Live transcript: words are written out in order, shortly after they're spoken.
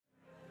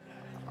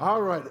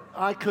All right,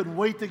 I couldn't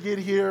wait to get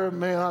here.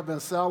 Man, I've been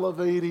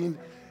salivating,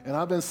 and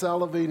I've been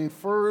salivating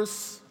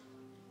first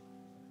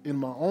in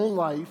my own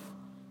life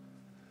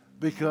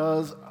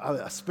because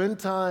I spend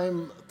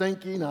time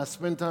thinking, I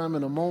spend time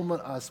in a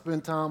moment, I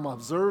spend time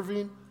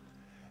observing,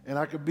 and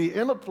I could be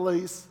in a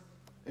place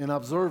and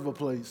observe a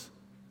place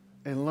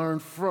and learn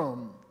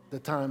from the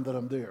time that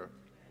I'm there.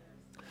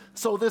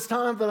 So this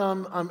time that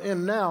I'm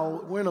in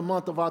now, we're in the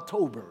month of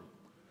October.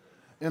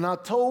 In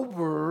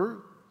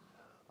October,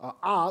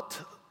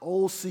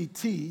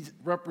 OCT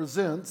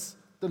represents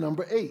the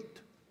number 8.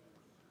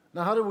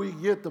 Now, how do we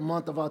get the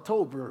month of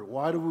October?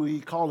 Why do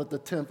we call it the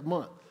 10th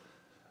month?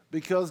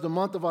 Because the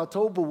month of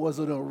October was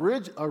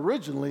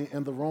originally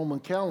in the Roman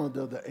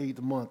calendar the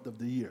 8th month of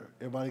the year.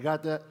 Everybody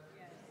got that?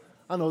 Yes.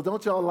 I know,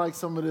 don't y'all like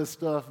some of this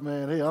stuff,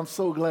 man? Hey, I'm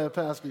so glad,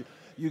 Pastor,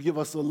 you give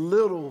us a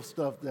little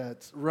stuff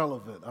that's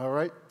relevant, all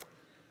right?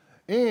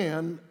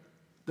 And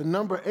the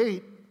number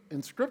 8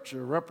 in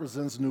Scripture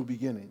represents new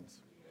beginnings.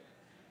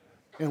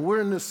 And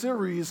we're in this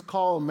series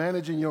called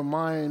Managing Your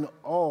Mind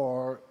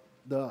or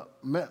the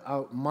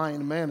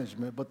Mind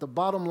Management. But the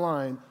bottom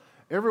line,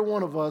 every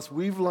one of us,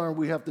 we've learned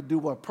we have to do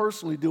what?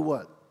 Personally do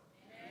what?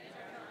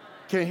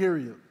 Can't hear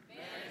you.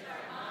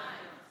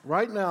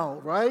 Right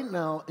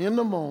now, in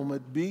the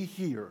moment, be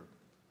here.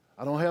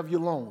 I don't have you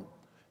long.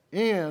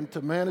 And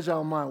to manage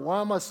our mind.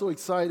 Why am I so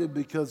excited?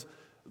 Because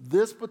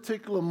this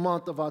particular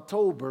month of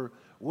October,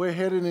 we're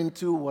heading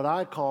into what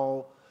I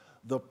call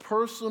the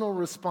personal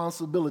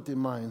responsibility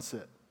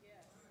mindset.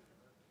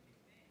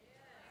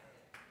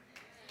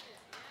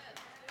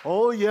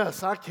 Oh,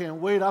 yes, I can't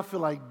wait. I feel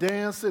like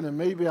dancing, and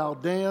maybe I'll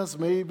dance.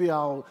 Maybe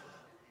I'll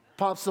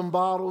pop some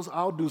bottles.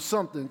 I'll do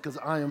something because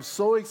I am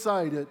so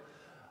excited.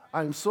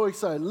 I am so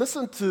excited.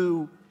 Listen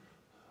to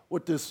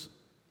what this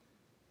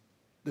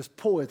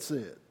poet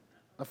said.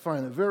 I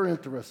find it very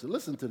interesting.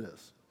 Listen to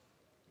this.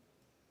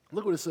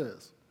 Look what it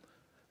says.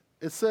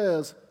 It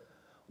says,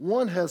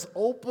 one has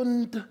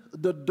opened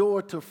the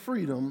door to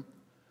freedom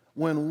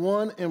when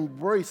one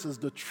embraces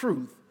the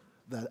truth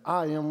that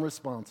I am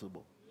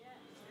responsible.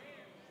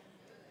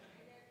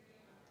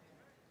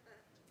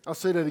 I'll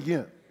say that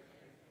again.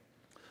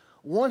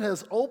 One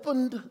has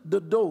opened the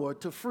door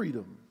to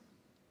freedom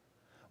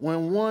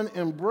when one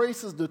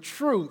embraces the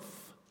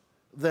truth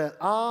that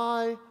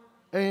I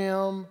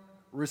am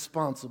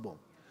responsible.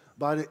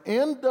 By the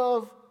end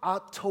of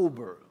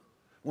October,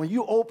 when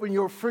you open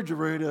your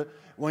refrigerator,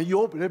 when you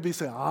open it, be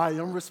saying, I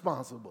am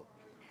responsible.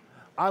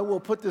 I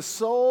will put this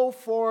so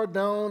far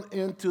down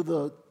into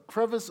the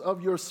crevice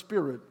of your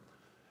spirit,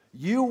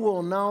 you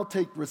will now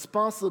take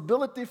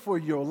responsibility for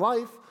your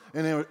life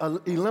and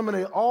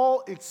eliminate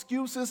all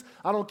excuses.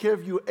 I don't care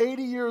if you're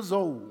 80 years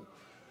old.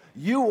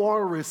 You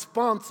are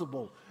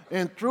responsible.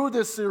 And through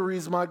this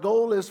series, my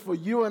goal is for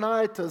you and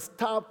I to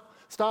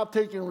stop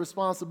taking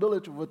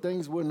responsibility for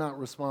things we're not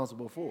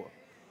responsible for.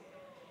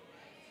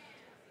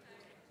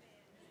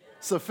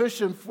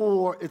 Sufficient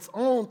for its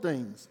own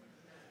things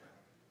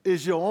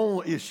is your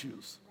own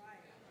issues.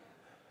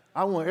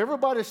 I want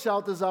everybody to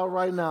shout this out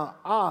right now.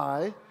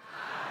 I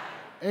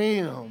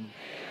am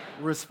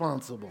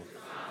responsible.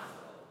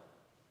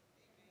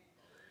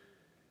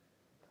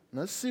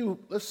 Let's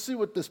see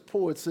what this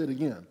poet said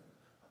again.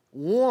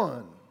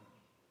 One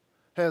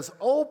has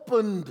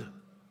opened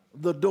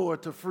the door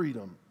to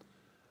freedom.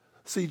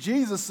 See,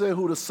 Jesus said,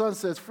 who the Son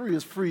sets free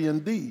is free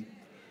indeed.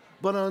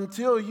 But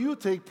until you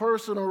take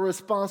personal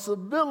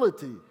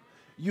responsibility,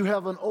 you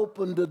haven't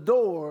opened the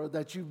door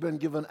that you've been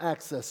given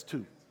access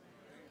to.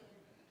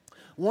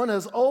 One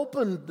has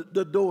opened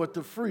the door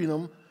to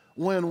freedom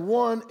when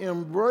one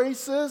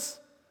embraces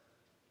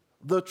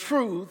the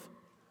truth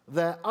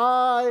that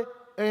I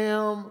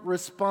am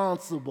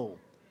responsible.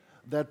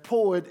 That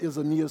poet is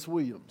Aeneas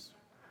Williams.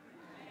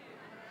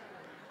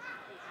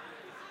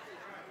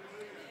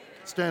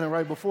 Standing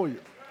right before you.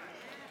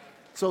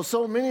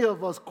 So many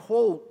of us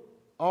quote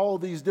all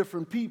these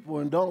different people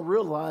and don't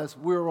realize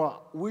we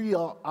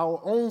are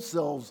our own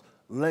selves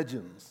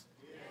legends.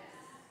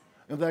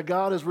 And that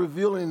God is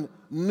revealing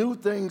new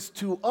things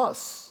to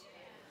us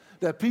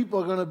that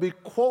people are going to be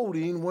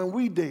quoting when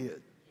we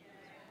dead.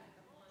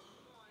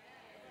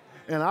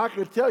 And I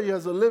can tell you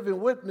as a living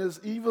witness,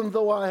 even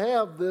though I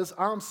have this,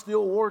 I'm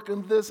still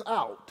working this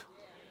out.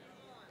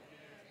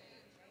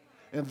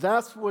 And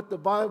that's what the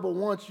Bible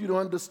wants you to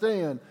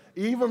understand.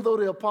 Even though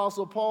the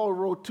Apostle Paul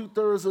wrote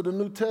 2/3 of the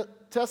New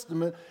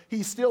Testament,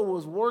 he still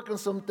was working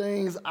some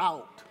things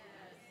out.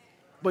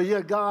 But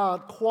yet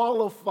God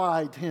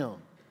qualified him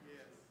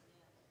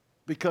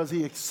because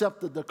he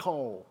accepted the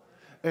call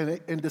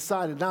and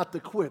decided not to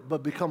quit,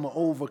 but become an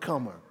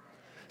overcomer.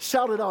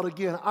 Shout it out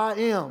again. I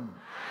am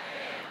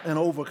an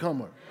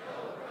overcomer.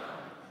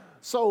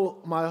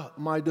 So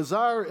my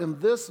desire in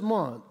this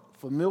month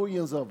for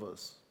millions of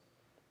us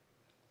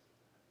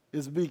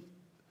is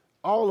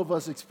all of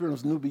us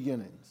experience new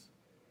beginnings.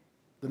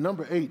 The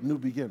number 8, new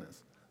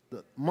beginnings.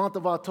 The month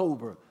of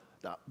October,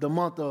 the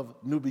month of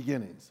new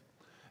beginnings.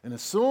 And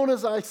as soon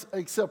as I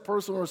accept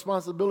personal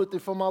responsibility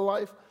for my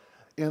life,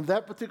 in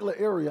that particular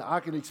area, I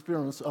can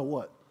experience a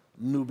what?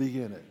 New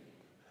beginning.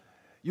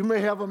 You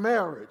may have a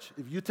marriage.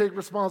 If you take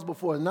responsibility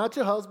for it, not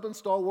your husband,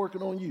 start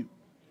working on you.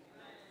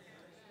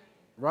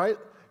 Right?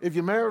 If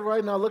you're married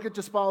right now, look at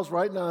your spouse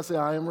right now and say,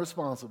 I am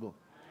responsible.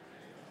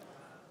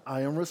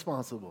 I am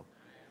responsible.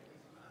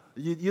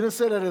 You didn't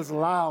say that as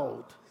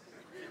loud.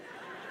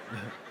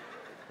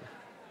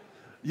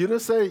 You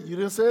didn't say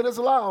it as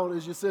loud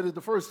as you said it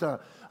the first time.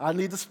 I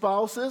need the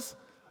spouses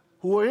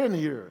who are in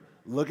here.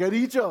 Look at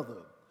each other.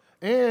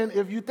 And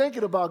if you're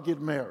thinking about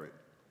getting married,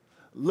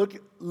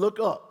 look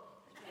up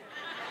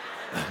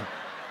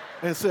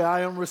and say,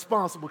 I am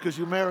responsible because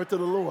you're married to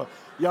the Lord.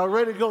 Y'all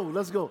ready to go?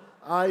 Let's go.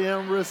 I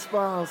am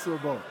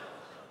responsible.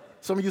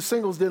 Some of you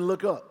singles didn't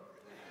look up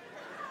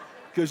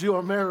because you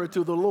are married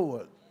to the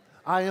Lord.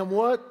 I am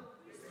what?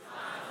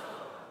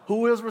 Responsible.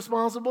 Who is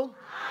responsible?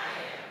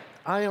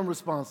 I am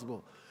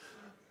responsible.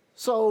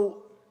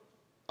 So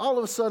all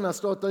of a sudden I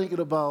start thinking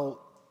about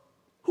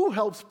who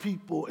helps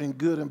people in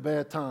good and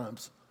bad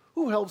times?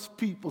 Who helps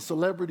people,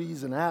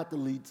 celebrities and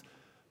athletes,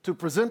 to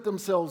present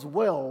themselves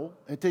well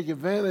and take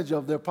advantage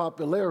of their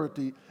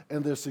popularity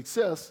and their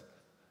success,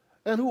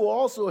 and who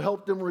also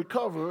help them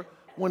recover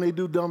when they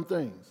do dumb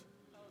things?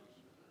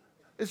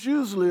 It's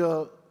usually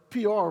a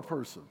PR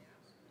person,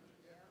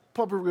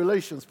 public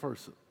relations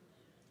person,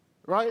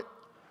 right?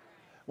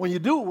 When you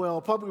do well,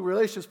 a public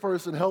relations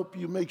person help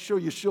you make sure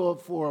you show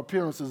up for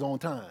appearances on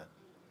time.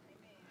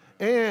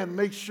 And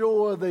make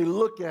sure they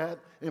look at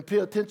and pay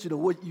attention to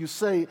what you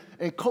say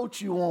and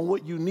coach you on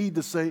what you need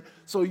to say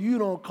so you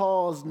don't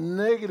cause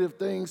negative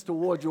things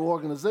toward your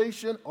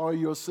organization or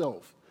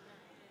yourself.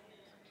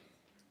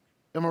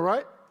 Am I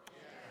right?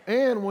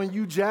 And when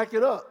you jack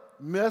it up,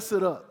 mess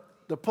it up,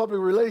 the public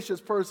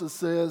relations person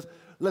says,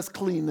 let's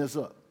clean this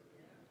up.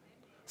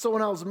 So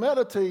when I was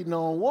meditating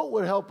on what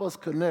would help us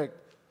connect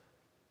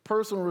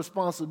personal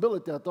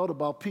responsibility, I thought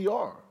about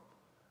PR.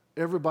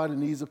 Everybody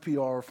needs a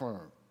PR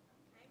firm.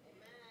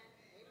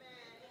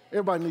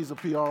 Everybody needs a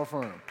PR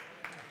firm.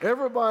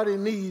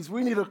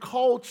 We need a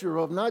culture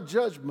of not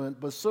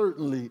judgment, but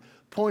certainly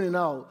pointing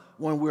out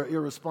when we're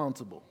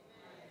irresponsible.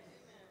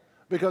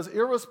 Because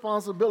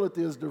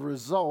irresponsibility is the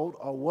result,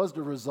 or was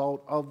the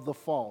result, of the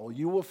fall.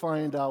 You will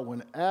find out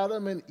when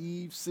Adam and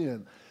Eve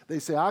sinned, they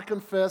say, I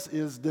confess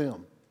is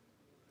them.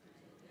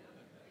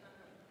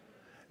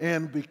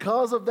 And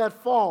because of that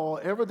fall,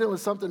 evidently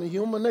something in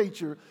human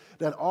nature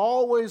that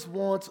always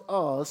wants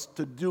us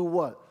to do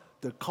what?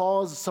 To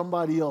cause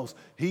somebody else.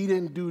 He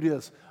didn't do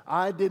this.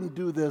 I didn't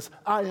do this.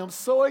 I am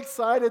so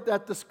excited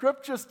that the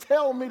scriptures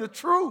tell me the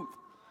truth.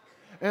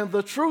 And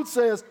the truth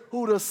says,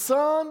 who the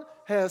Son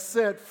has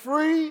set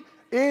free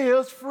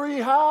is free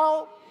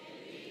how?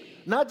 Indeed.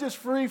 Not just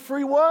free,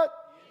 free what?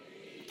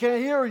 Indeed.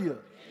 Can't hear you.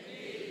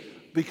 Indeed.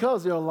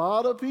 Because there are a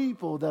lot of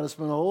people that have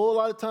spent a whole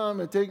lot of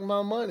time and taking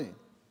my money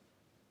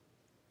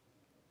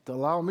to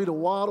allow me to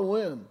waddle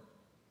in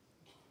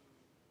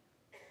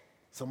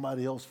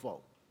somebody else's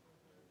fault.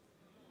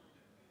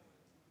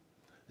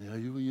 Yeah,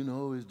 you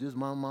know, it's just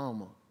my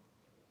mama,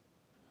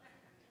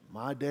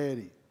 my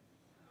daddy,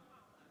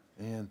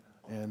 and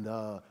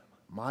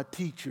my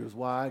teacher is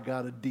why I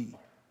got a D.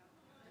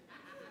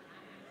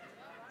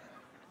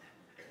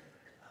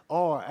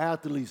 Or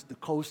athletes, the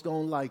coach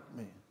don't like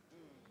me.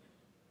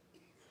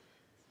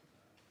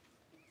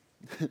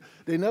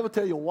 They never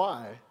tell you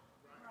why.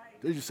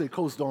 They just say,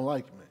 coach don't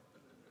like me.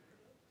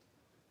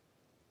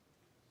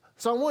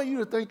 So I want you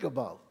to think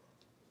about,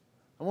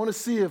 I want to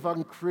see if I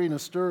can create a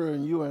stir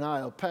in you and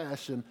I of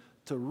passion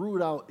to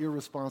root out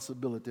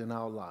irresponsibility in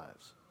our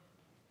lives.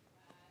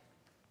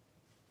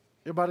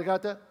 Everybody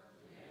got that?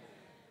 Yes.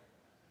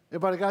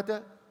 Everybody got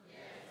that? Yes.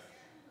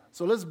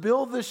 So let's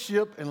build this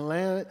ship and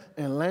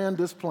land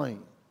this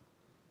plane.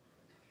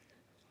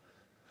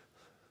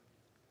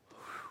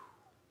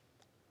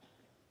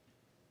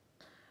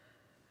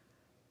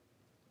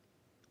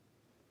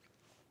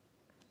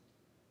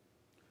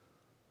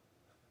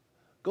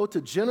 Go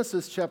to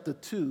Genesis chapter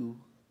 2,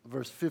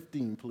 verse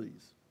 15,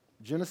 please.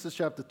 Genesis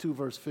chapter 2,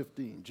 verse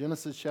 15.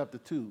 Genesis chapter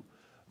 2,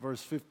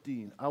 verse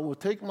 15. I will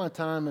take my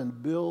time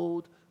and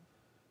build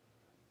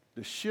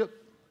the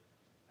ship,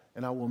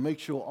 and I will make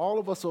sure all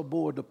of us are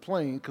aboard the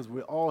plane because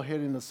we're all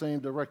heading in the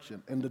same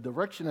direction. And the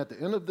direction at the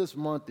end of this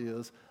month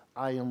is,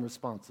 I am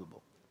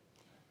responsible.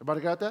 Everybody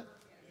got that?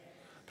 Yes.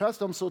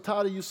 Pastor, I'm so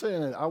tired of you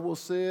saying it. I will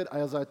say it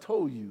as I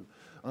told you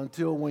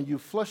until when you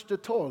flush the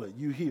toilet,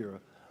 you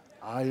hear,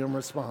 I am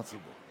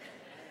responsible.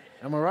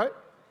 Am I right?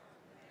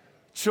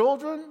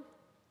 Children,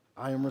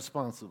 I am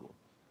responsible.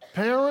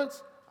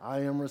 Parents, I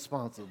am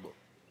responsible.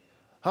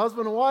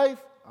 Husband and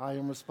wife, I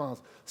am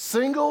responsible.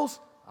 Singles,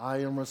 I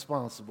am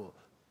responsible.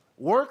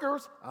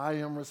 Workers, I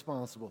am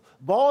responsible.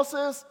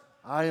 Bosses,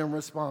 I am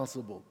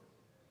responsible.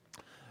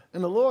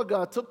 And the Lord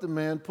God took the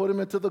man, put him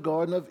into the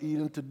Garden of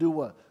Eden to do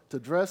what? To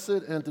dress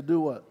it and to do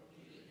what?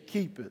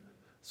 Keep it.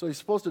 So he's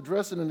supposed to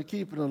dress it and to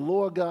keep it. And the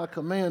Lord God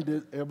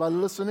commanded, everybody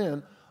listen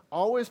in,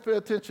 always pay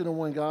attention to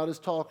when God is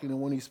talking and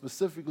when he's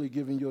specifically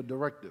giving you a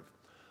directive.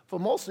 For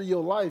most of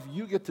your life,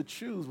 you get to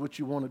choose what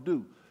you want to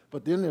do.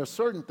 But then there are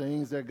certain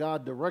things that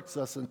God directs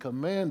us and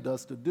commands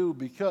us to do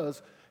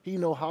because He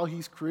knows how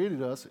he's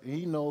created us, and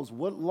he knows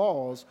what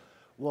laws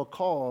will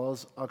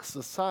cause a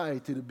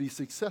society to be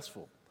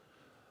successful.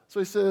 So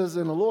he says,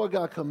 and the Lord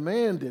God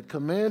commanded.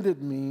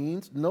 Commanded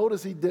means,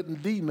 notice he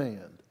didn't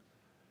demand.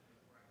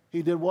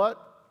 He did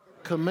what?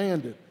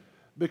 Commanded.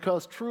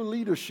 Because true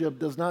leadership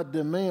does not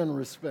demand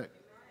respect.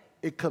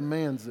 It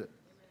commands it.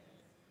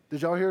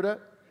 Did y'all hear that?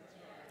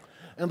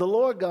 And the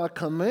Lord God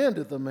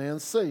commanded the man,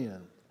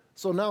 saying,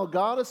 so now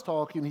God is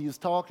talking, he's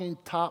talking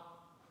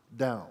top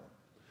down.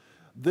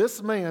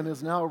 This man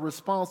is now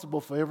responsible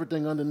for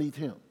everything underneath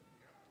him.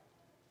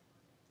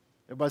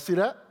 Everybody see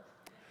that?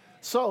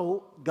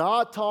 So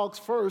God talks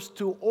first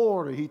to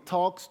order. He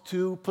talks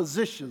to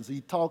positions.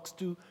 He talks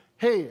to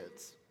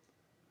heads.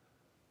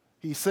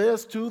 He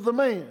says to the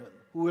man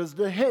who is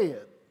the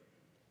head.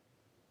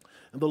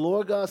 And the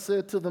Lord God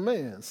said to the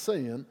man,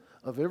 saying,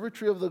 of every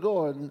tree of the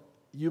garden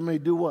you may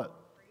do what?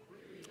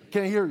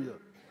 Can't hear you.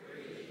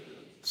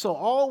 So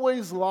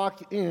always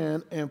lock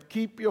in and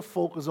keep your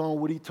focus on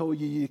what he told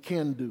you you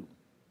can do.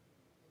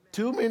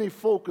 Too many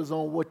focus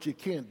on what you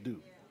can't do.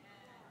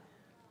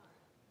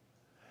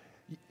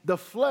 The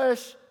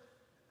flesh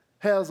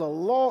has a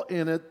law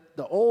in it,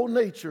 the old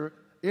nature.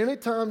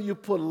 Anytime you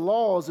put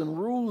laws and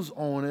rules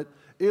on it,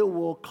 it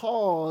will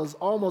cause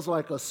almost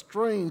like a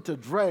strain to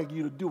drag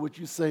you to do what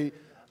you say,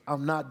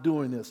 I'm not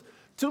doing this.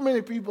 Too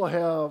many people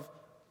have,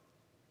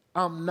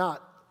 I'm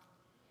not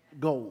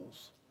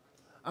goals.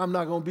 I'm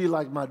not going to be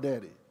like my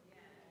daddy.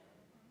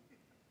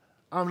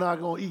 I'm not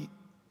going to eat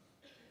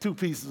 2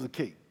 pieces of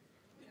cake.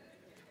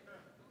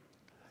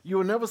 You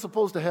were never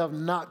supposed to have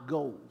not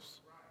goals.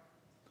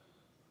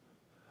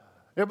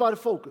 Everybody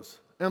focus.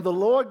 And the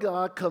Lord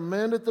God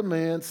commanded the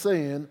man,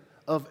 saying,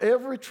 of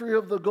every tree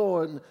of the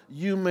garden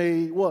you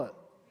may what?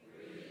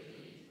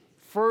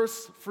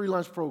 First free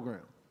lunch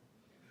program.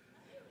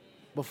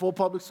 Before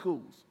public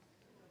schools.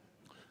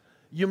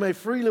 You may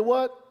freely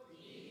what?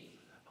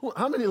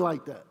 How many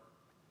like that?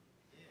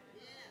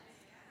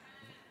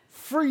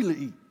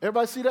 Freely eat.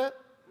 Everybody see that?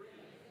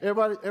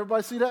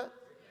 Everybody see that?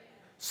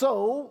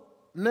 So,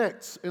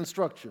 next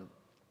instruction.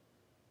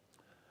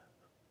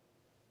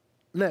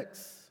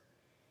 Next.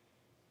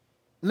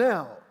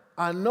 Now,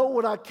 I know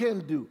what I can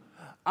do.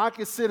 I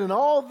can sit in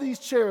all these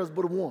chairs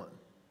but one.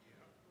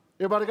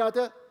 Everybody got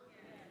that?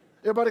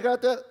 Everybody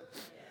got that?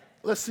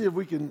 Let's see if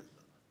we can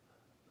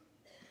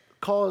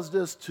cause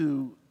this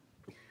to,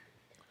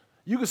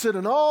 you can sit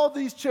in all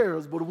these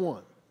chairs but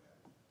one.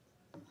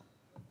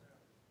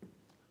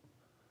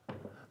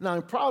 Now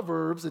in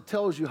Proverbs, it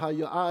tells you how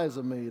your eyes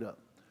are made up.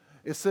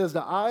 It says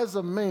the eyes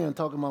of man,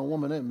 talking about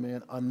woman and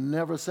man, are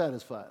never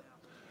satisfied.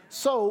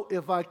 So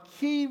if I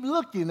keep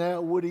looking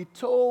at what he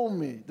told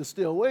me to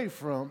stay away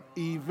from,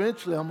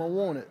 eventually I'm going to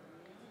want it.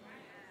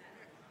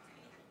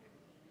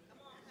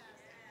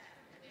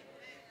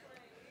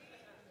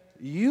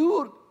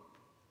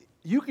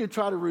 You can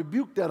try to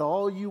rebuke that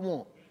all you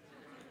want.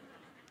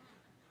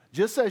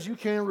 Just as you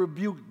can't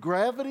rebuke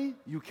gravity,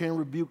 you can't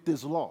rebuke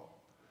this law.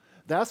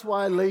 That's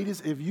why, ladies,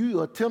 if you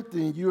are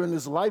tempting, you're in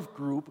this life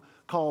group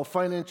called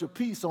Financial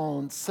Peace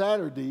on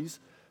Saturdays,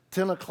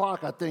 10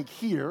 o'clock, I think,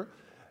 here,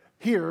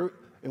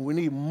 and we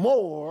need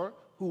more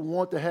who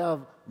want to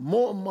have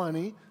more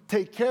money,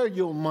 take care of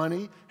your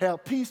money,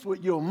 have peace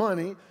with your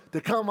money,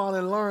 to come out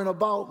and learn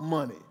about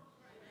money.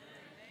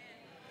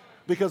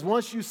 Because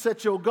once you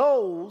set your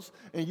goals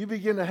and you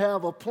begin to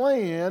have a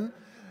plan,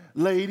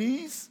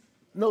 ladies,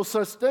 no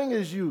such thing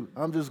as you.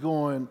 I'm just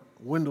going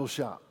window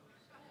shop.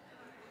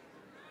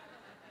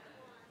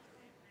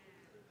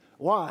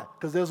 Why?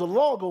 Because there's a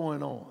law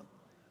going on.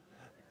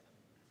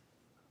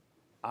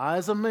 I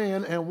as a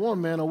man and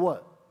one man are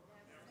what?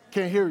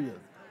 Can't hear you.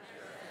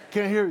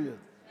 Can't hear you.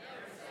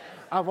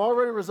 I've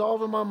already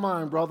resolved in my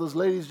mind, brothers,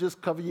 ladies,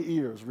 just cover your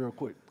ears real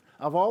quick.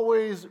 I've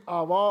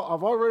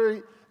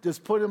already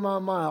just put in my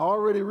mind, I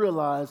already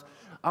realized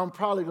I'm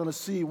probably going to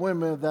see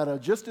women that are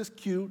just as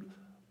cute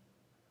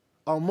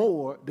or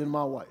more than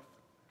my wife.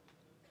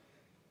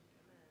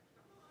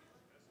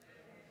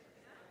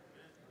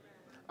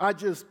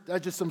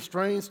 That's just some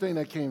strange thing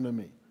that came to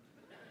me.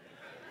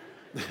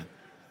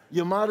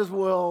 You might as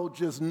well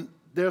just,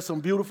 there's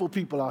some beautiful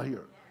people out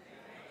here.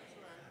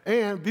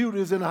 And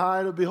beauty is in the eye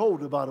of the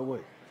beholder, by the way.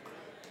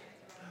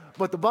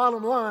 But the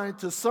bottom line,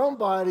 to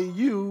somebody,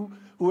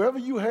 whoever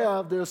you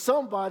have, there's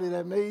somebody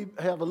that may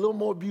have a little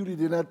more beauty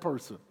than that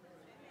person.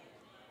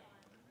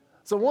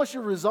 So once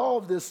you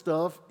resolve this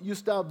stuff, you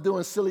stop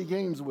doing silly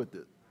games with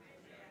it.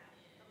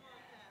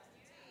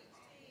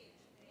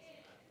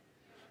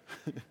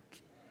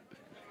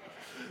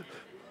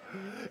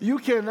 You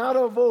cannot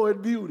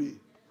avoid beauty.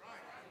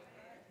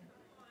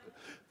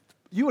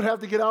 You would have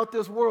to get out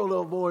this world to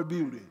avoid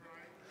beauty.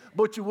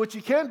 But what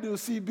you can do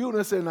is see beauty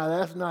and say, now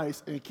that's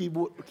nice, and keep.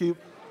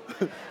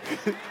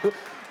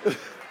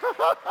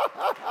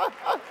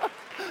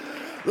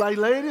 Like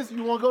ladies,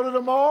 you want to go to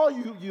the mall,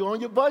 you on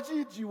your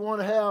budget, you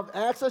want to have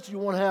access, you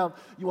want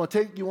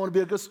to be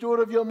a good steward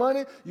of your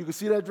money, you can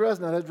see that dress,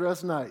 now that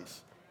dress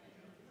nice.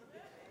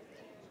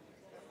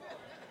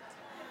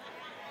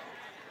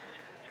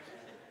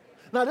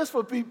 Now, this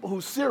for people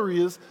who's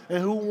serious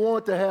and who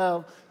want to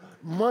have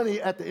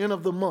money at the end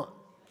of the month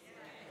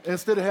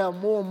instead of have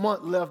more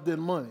month left than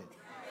money.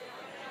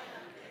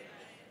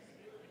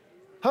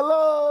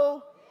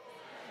 Hello?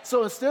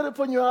 So instead of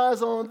putting your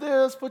eyes on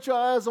this, put your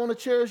eyes on the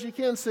chairs you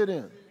can sit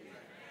in.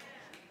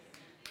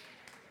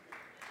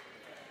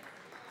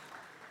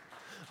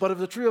 But of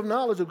the tree of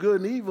knowledge of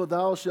good and evil,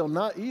 thou shalt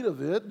not eat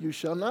of it, you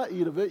shall not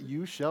eat of it,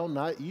 you shall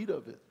not eat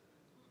of it.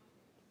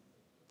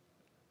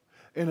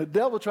 And the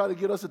devil tried to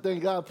get us to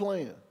think God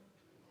playing.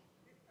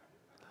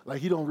 Like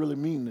he don't really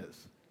mean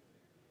this.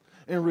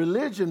 And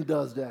religion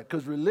does that,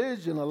 because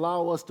religion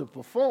allows us to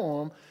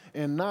perform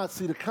and not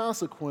see the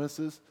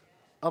consequences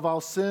of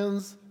our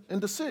sins and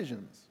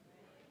decisions.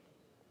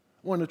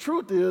 When the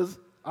truth is,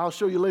 I'll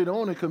show you later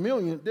on in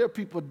communion, there are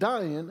people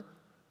dying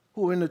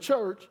who are in the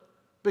church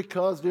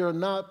because they're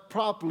not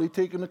properly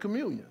taking the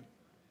communion.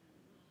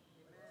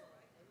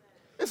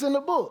 It's in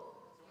the book.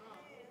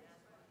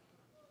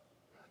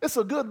 It's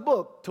a good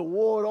book to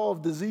ward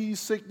off disease,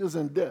 sickness,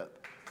 and death.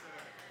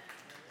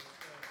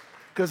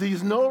 Because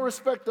he's no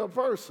respecter of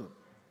person.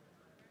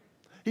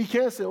 He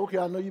can't say, okay,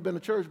 I know you've been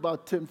in church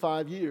about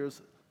 5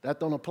 years. That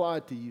don't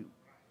apply to you.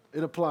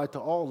 It applied to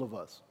all of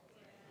us.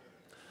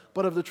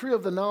 But of the tree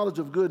of the knowledge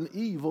of good and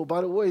evil,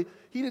 by the way,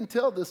 he didn't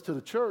tell this to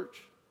the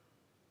church.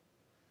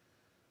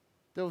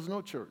 There was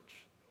no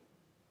church.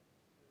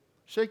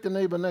 Shake the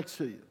neighbor next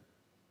to you.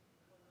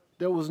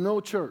 There was no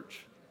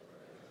church.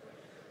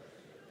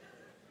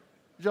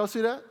 Did y'all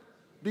see that?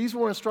 These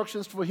were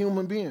instructions for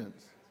human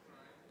beings.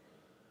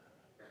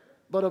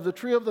 But of the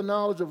tree of the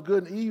knowledge of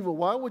good and evil,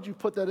 why would you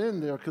put that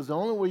in there? Because the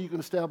only way you can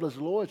establish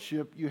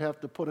lordship, you have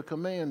to put a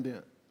command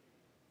in.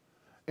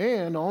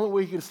 And the only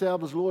way he can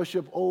establish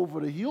lordship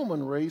over the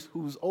human race,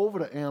 who's over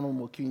the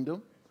animal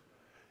kingdom,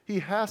 he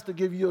has to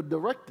give you a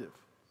directive.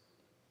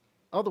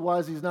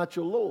 Otherwise, he's not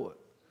your Lord.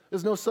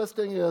 There's no such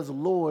thing as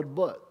Lord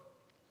but.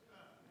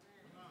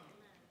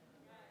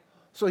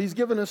 So he's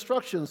giving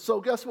instructions.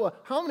 So guess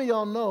what? How many of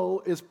y'all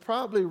know it's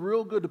probably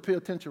real good to pay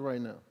attention right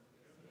now?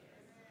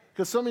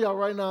 Because some of y'all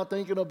right now are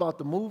thinking about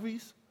the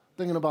movies,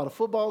 thinking about a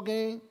football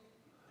game,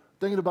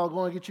 thinking about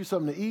going to get you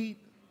something to eat.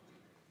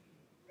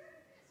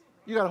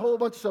 You got a whole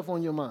bunch of stuff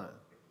on your mind.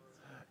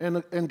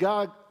 And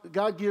God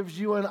gives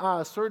you and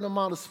I a certain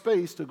amount of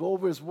space to go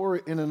over his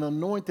word in an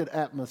anointed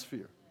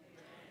atmosphere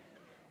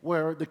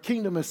where the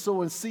kingdom is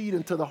sowing seed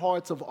into the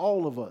hearts of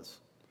all of us.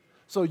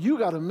 So you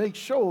got to make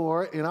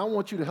sure, and I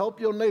want you to help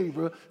your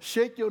neighbor,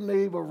 shake your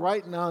neighbor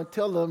right now and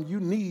tell them you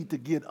need to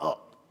get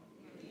up.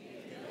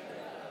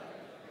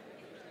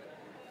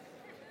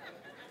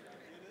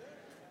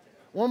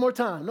 One more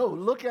time. No,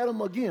 look at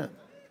them again.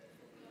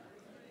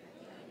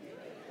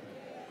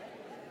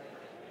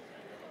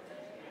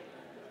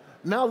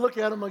 Now look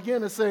at them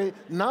again and say,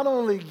 not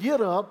only get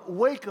up,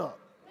 wake up.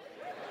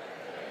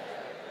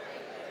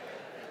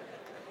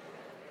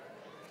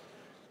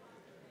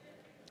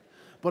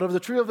 But of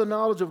the tree of the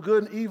knowledge of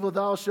good and evil,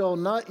 thou shalt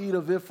not eat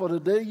of it, for the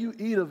day you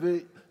eat of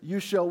it, you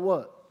shall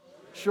what?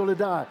 Surely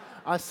die.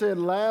 I said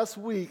last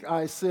week,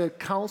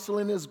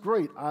 counseling is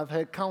great. I've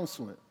had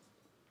counseling.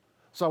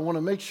 So I want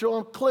to make sure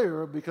I'm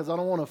clear because I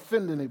don't want to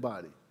offend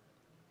anybody.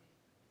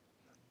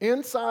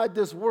 Inside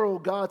this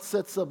world, God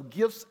sets up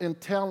gifts and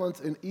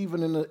talents, and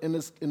even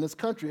in this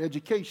country,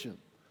 education,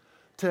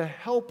 to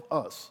help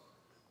us.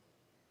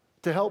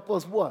 To help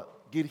us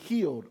what? Get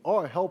healed,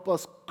 or help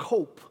us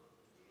cope.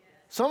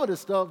 Some of this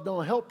stuff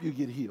don't help you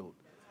get healed.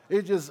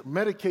 It just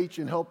medicates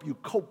you and help you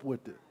cope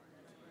with it.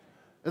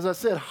 As I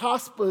said,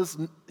 hospice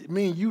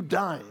means you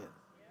dying.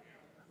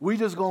 We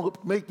just going to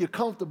make you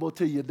comfortable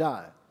till you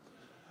die.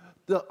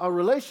 A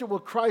relationship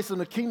with Christ in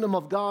the kingdom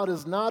of God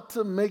is not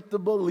to make the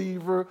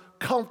believer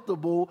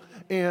comfortable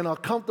in a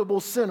comfortable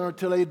sinner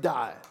till they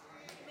die.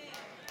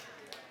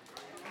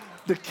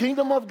 The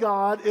kingdom of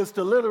God is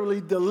to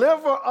literally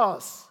deliver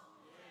us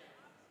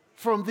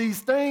from these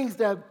things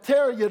that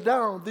tear you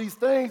down, these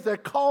things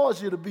that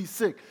cause you to be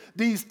sick,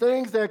 these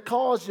things that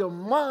cause your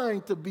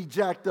mind to be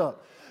jacked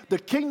up. The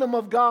kingdom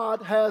of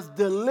God has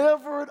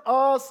delivered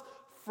us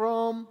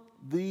from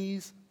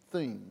these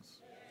things.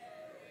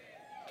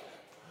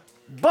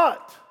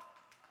 But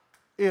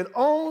it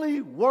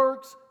only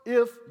works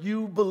if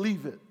you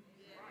believe it.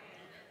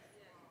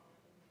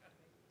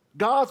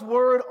 God's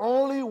word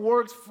only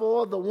works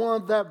for the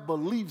one that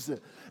believes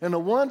it. And the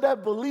one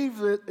that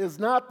believes it is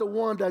not the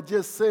one that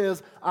just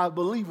says, I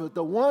believe it.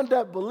 The one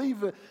that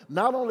believes it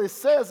not only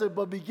says it,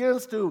 but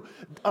begins to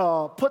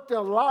put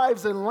their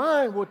lives in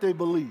line with what they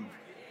believe.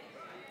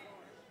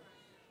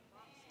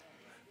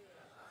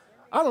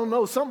 I don't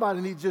know, somebody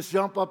needs to just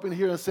jump up in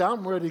here and say,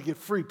 I'm ready to get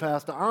free,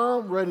 Pastor.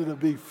 I'm ready to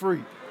be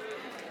free.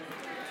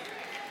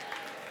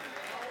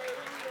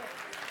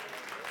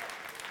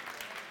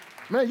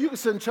 Man, you can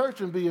sit in church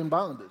and be in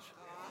bondage.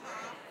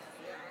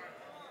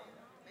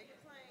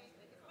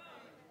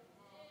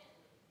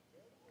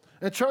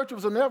 And church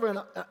was never an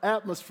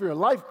atmosphere.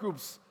 Life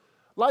groups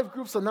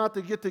are not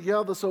to get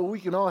together so we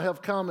can all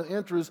have common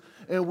interests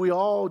and we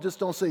all just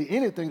don't say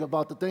anything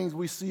about the things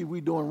we see we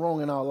doing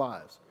wrong in our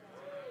lives.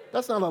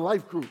 That's not a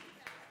life group.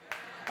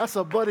 That's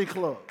a buddy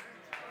club.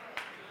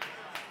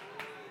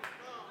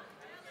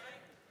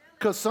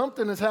 Because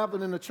something has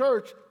happened in the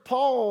church.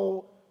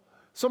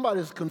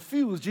 Somebody's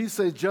confused. Jesus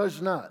says,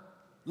 judge not,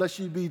 lest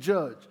ye be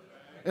judged.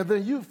 And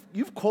then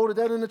you've quoted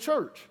that in the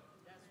church.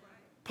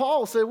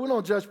 Paul said, we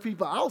don't judge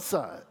people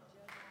outside.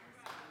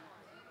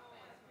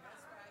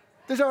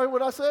 Did y'all hear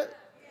what I said?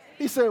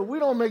 He said, we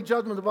don't make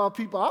judgments about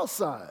people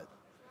outside.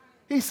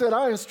 He said,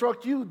 I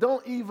instruct you,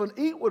 don't even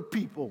eat with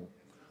people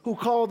who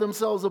call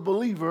themselves a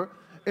believer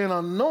and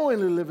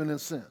unknowingly living in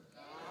sin.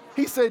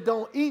 He said,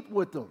 don't eat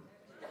with them.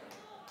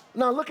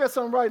 Now look at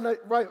something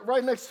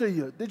right next to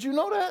you. Did you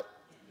know that?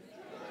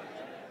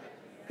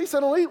 He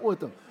said, don't eat with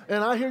them.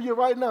 And I hear you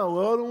right now,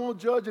 well, I don't want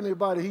to judge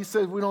anybody. He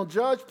said, we don't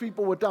judge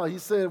people without. He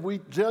said, if we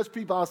judge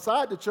people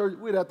outside the church,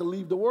 we'd have to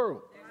leave the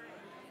world.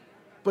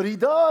 But he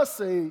does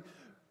say,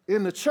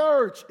 in the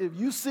church, if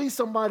you see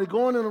somebody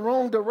going in the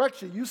wrong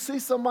direction, you see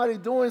somebody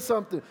doing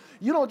something,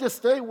 you don't just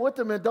stay with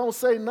them and don't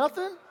say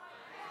nothing.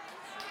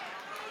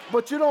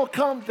 But you don't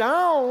come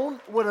down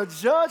with a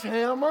judge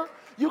hammer.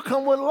 You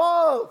come with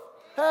love.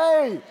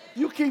 Hey,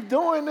 you keep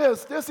doing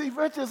this. This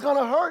eventually is going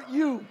to hurt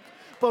you.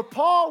 But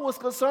Paul was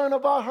concerned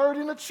about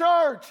hurting the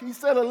church. He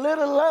said a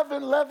little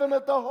leaven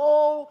leaveneth the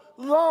whole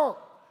lump.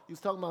 He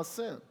was talking about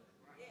sin.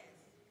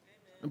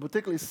 And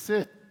particularly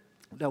sin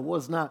that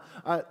was not.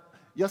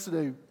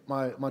 Yesterday,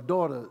 my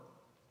daughter,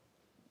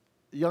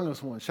 the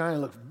youngest one, Cheyenne,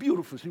 looked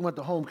beautiful. She went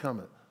to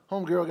homecoming.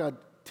 Homegirl got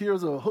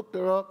tears hooked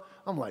her up.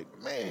 I'm like,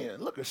 man,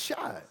 look at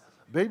Shy,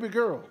 baby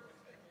girl.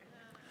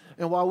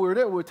 And while we were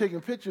there, we were taking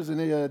pictures, and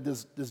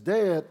this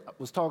dad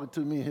was talking to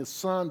me. His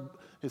son,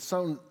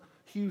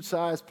 huge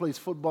size, plays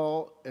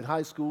football at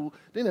high school.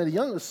 Then had a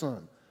younger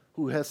son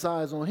who had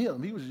size on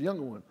him. He was the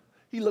younger one.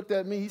 He looked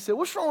at me. He said,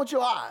 what's wrong with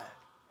your eye?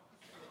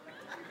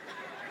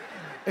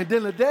 And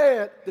then the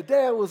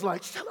dad was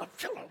like, shut up,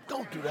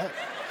 don't do that.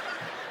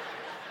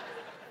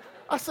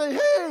 I say,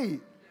 hey,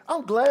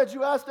 I'm glad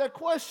you asked that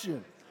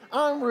question.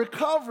 I'm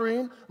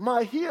recovering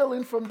my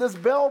healing from this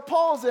Bell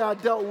palsy I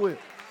dealt with.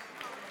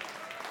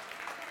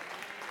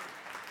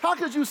 How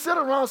could you sit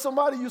around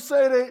somebody you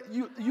say that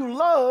you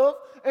love,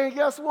 and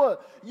guess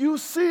what? You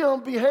see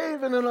them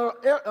behaving in an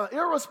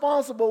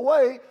irresponsible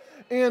way,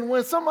 and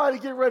when somebody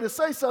get ready to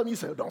say something, you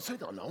say, don't say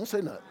nothing, don't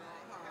say nothing.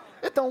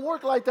 It don't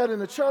work like that in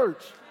the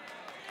church.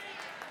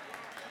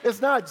 It's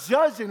not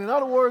judging. In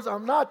other words,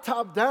 I'm not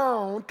top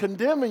down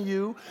condemning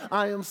you.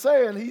 I am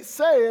saying, he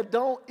said,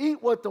 don't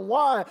eat with them.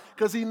 Why?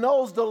 Because he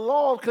knows the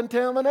law of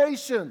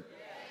contamination.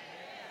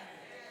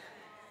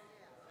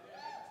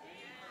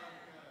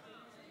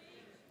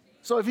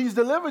 So if he's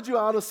delivered you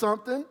out of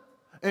something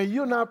and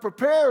you're not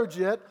prepared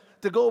yet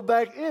to go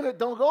back in it,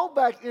 don't go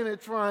back in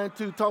it trying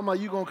to talk about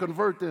you're going to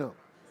convert them.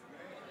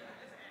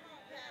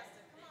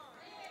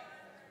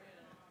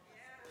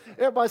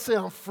 Everybody say,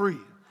 I'm free.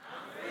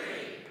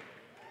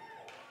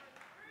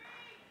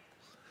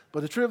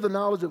 But the tree of the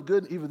knowledge of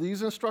good and evil,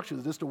 these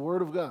instructions, this is the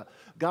word of God.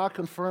 God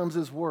confirms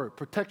his word,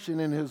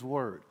 protection in his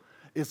word.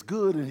 It's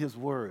good in his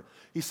word.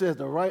 He says,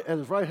 at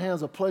his right hand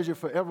is a pleasure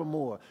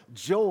forevermore.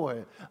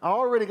 Joy. I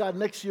already got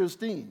next year's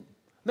theme.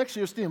 Next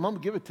year's theme, I'm going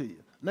to give it to you.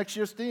 Next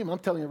year's theme, I'm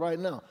telling you right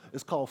now,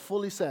 it's called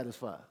Fully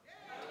Satisfied.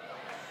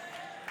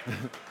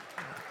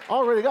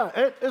 Already got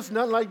it. It's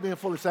nothing like being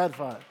fully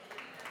satisfied.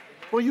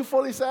 When you're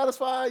fully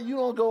satisfied, you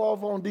don't go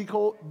off on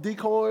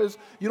decoys.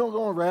 You don't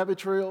go on rabbit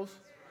trails.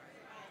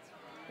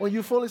 When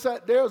you fully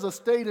satisfied, there's a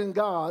state in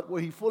God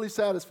where he fully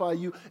satisfies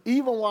you,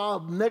 even while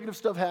negative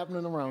stuff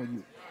happening around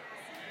you.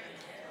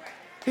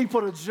 He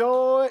put a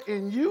joy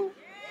in you.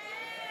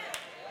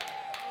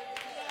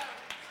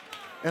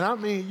 And I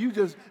mean,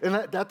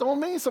 that don't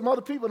mean some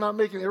other people not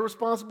making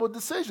irresponsible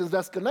decisions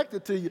that's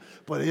connected to you,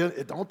 but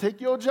it don't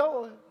take your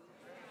joy.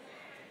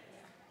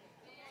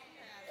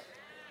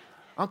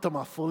 I'm talking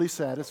about fully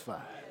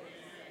satisfied.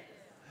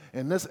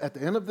 And at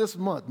the end of this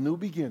month, new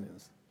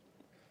beginnings,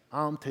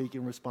 I'm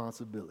taking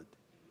responsibility.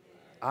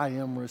 I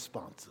am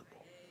responsible.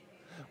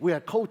 We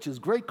had coaches,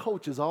 great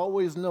coaches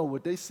always know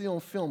what they see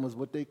on film is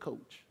what they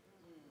coach.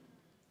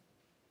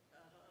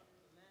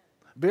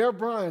 Bear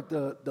Bryant,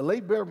 the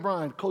late Bear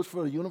Bryant, coach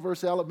for the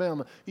University of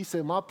Alabama, he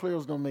said, my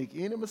players don't make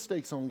any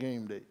mistakes on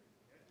game day.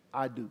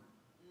 I do.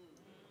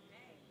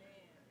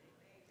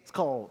 It's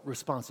called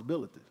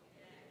responsibility.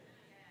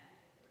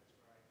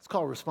 It's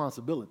called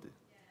responsibility.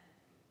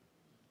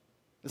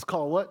 It's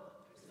called what?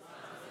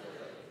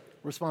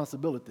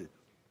 Responsibility.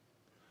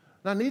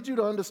 Now, I need you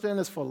to understand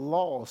this from a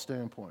law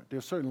standpoint. There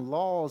are certain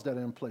laws that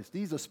are in place.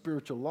 These are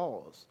spiritual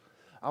laws.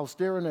 I was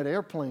staring at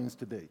airplanes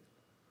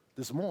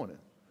this morning,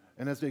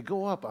 and as they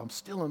go up, I'm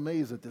still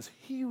amazed at this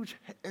huge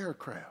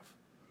aircraft,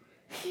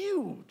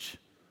 huge,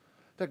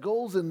 that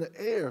goes in the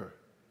air,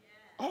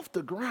 off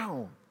the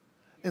ground,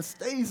 and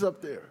stays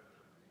up there.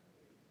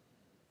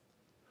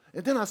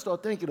 And then I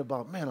start thinking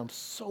about, man, I'm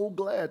so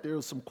glad there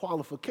are some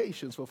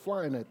qualifications for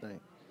flying that thing.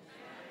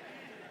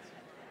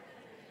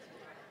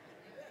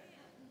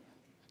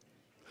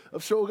 I'm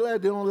so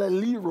glad they don't let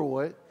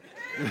Leroy,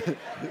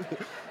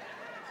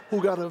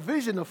 who got a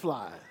vision to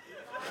fly.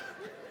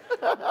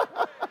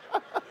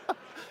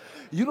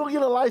 You don't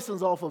get a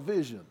license off of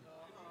vision.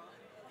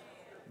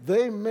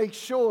 They make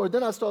sure.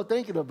 Then I start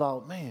thinking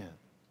about, man,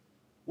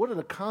 what are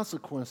the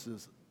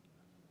consequences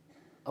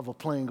of a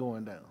plane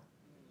going down?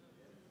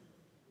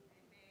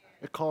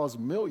 It caused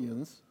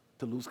millions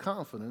to lose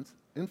confidence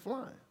in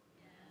flying.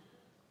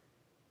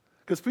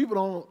 Because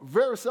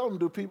very seldom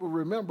do people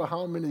remember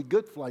how many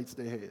good flights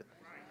they had.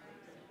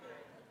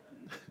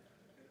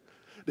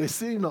 They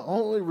seem to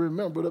only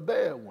remember the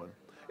bad one.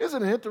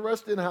 Isn't it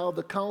interesting how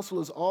the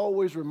counselors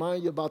always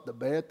remind you about the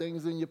bad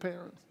things in your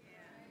parents?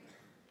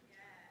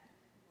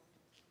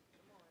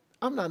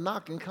 I'm not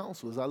knocking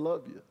counselors. I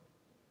love you.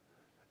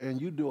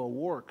 And you do a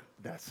work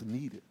that's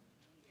needed.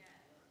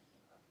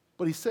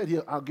 But he said,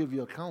 here, I'll give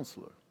you a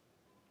counselor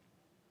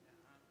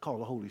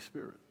called the Holy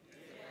Spirit.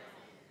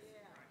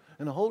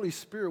 And the Holy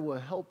Spirit will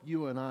help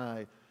you and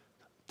I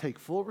take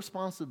full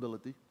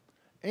responsibility,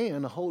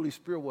 and the Holy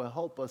Spirit will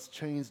help us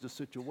change the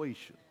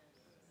situation.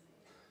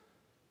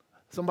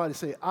 Somebody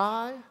say,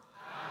 I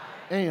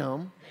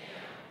am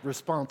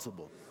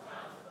responsible.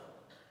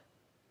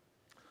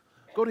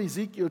 Go to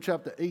Ezekiel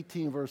chapter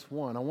 18, verse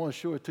 1. I want to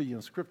show it to you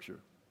in Scripture.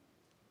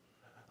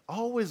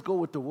 Always go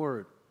with the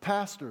word.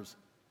 Pastors,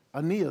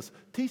 Aeneas,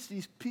 teach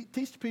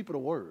people the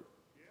word.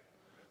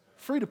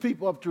 Free the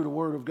people up through the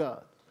word of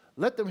God.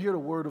 Let them hear the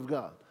word of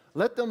God.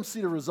 Let them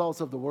see the results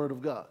of the word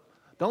of God.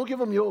 Don't give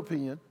them your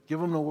opinion. Give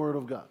them the word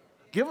of God.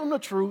 Give them the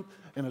truth,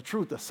 and the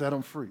truth to set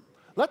them free.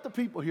 Let the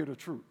people hear the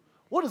truth.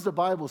 What does the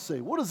Bible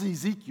say? What does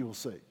Ezekiel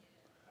say?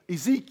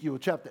 Ezekiel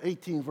chapter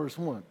 18, verse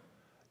 1.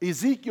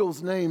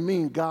 Ezekiel's name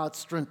means God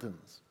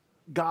strengthens.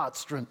 God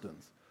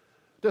strengthens.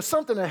 There's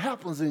something that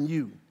happens in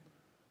you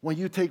when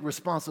you take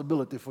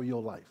responsibility for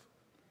your life.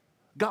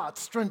 God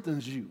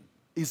strengthens you.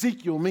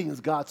 Ezekiel means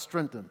God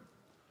strengthened.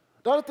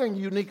 The other thing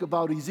unique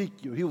about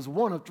Ezekiel, he was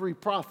one of three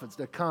prophets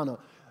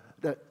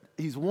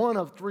he's one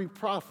of three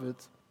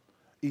prophets,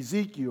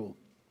 Ezekiel,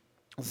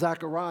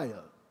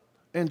 Zechariah,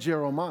 and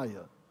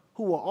Jeremiah,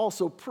 who were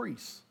also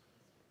priests.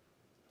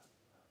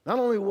 Not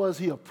only was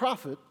he a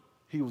prophet,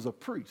 he was a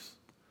priest.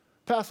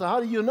 Pastor,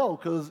 how do you know?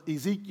 Because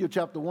Ezekiel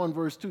chapter 1,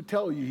 verse 2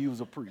 tells you he was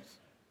a priest.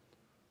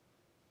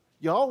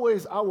 My goal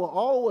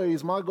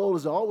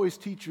is to always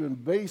teach you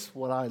and base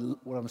what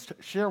I'm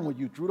sharing with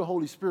you through the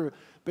Holy Spirit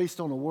based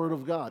on the Word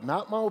of God,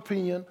 not my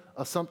opinion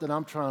or something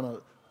I'm trying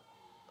to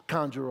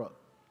conjure up.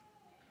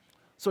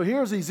 So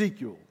here's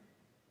Ezekiel.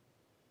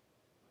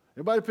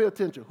 Everybody pay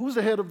attention. Who's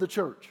the head of the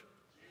church?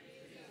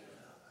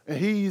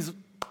 Jesus.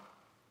 And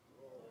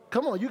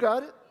come on, you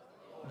got it.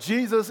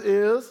 Jesus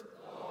is,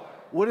 Lord.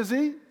 What is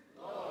he?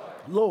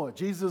 Lord.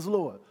 Jesus is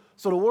Lord.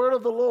 So the word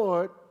of the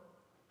Lord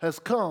has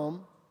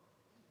come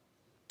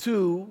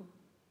to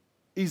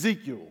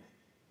Ezekiel,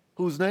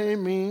 whose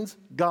name means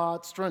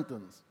God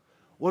strengthens.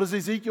 What does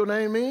Ezekiel's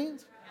name mean?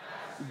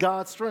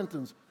 God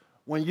strengthens.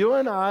 When you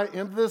and I,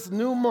 in this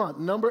new month,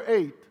 number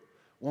 8,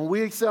 when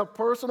we accept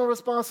personal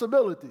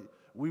responsibility,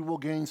 we will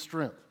gain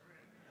strength.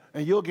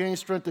 And you'll gain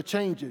strength to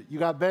change it. You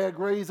got bad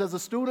grades as a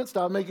student,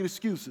 stop making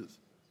excuses.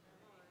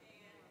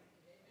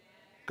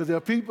 Because there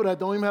are people that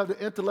don't even have the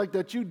intellect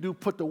that you do,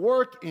 put the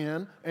work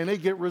in, and they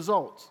get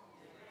results.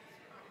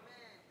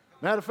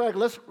 Matter of fact,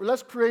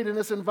 let's create in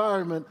this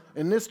environment,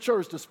 in this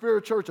church, the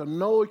Spirit Church, a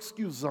no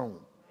excuse zone.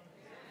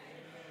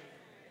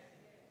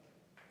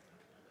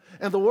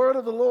 And the word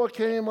of the Lord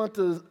came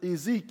unto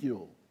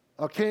Ezekiel,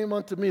 or came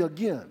unto me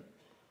again.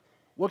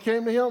 What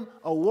came to him?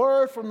 A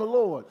word from the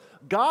Lord.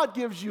 God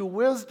gives you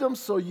wisdom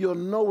so you'll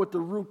know what the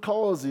root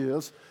cause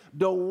is.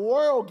 The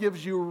world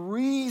gives you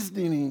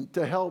reasoning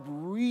to help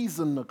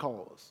reason the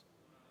cause.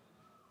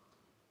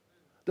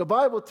 The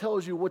Bible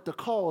tells you what the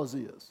cause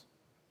is.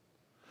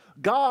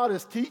 God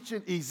is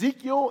teaching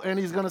Ezekiel, and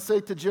he's going to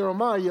say to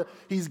Jeremiah,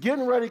 he's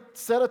getting ready to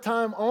set a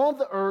time on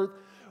the earth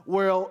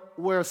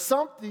where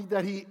something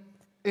that he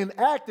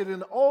enacted in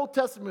the Old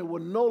Testament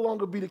will no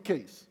longer be the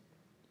case.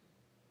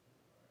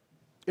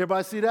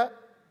 Everybody see that?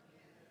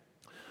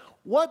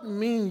 What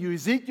mean you,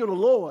 Ezekiel, the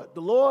Lord?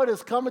 The Lord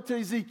is coming to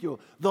Ezekiel.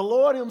 The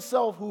Lord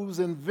himself, who's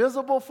in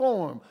visible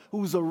form,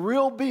 who's a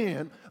real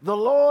being, the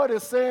Lord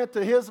is saying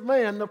to his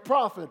man, the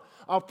prophet,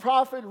 a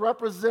prophet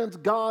represents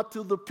God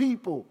to the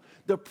people.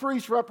 The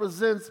priest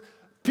represents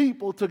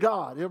people to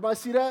God. Everybody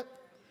see that?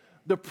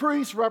 The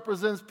priest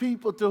represents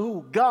people to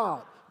who?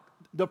 God.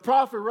 The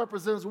prophet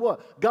represents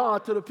what?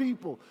 God to the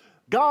people.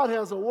 God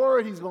has a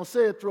word, he's going to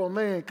say it through a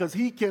man because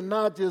he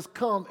cannot just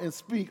come and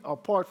speak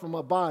apart from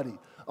a body.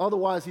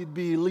 Otherwise, he'd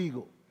be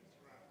illegal.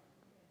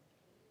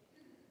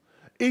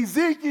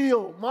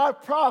 Ezekiel, my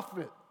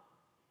prophet.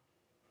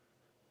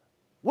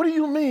 What do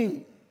you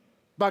mean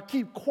by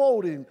keep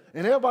quoting,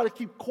 and everybody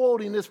keep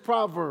quoting this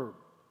proverb?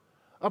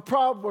 A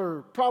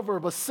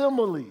proverb, a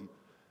simile.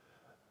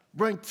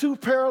 Bring two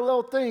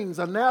parallel things,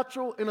 a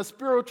natural and a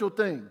spiritual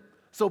thing,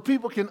 so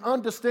people can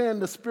understand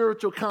the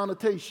spiritual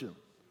connotation.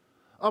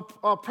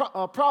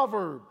 A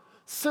proverb,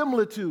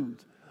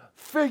 similitudes,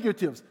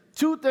 figuratives,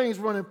 two things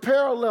running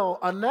parallel,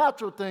 a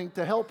natural thing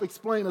to help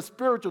explain a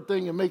spiritual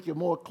thing and make it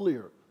more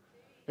clear.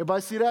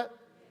 Everybody see that?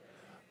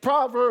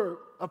 Proverb,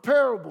 a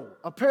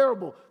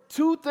parable,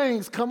 two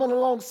things coming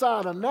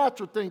alongside a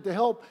natural thing to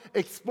help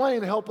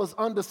explain, to help us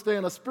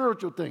understand a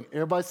spiritual thing.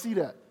 Everybody see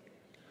that?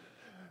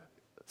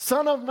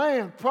 Son of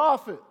man,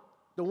 prophet,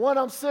 the one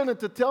I'm sending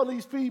to tell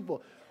these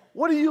people,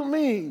 what do you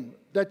mean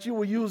that you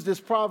will use this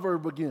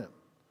proverb again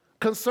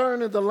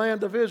concerning the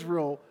land of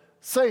Israel,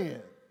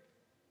 saying,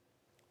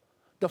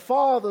 the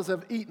fathers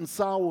have eaten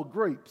sour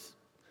grapes,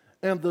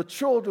 and the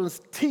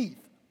children's teeth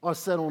are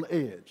set on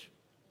edge.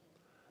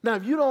 Now,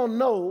 if you don't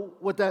know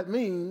what that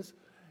means,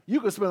 you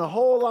could spend a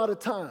whole lot of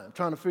time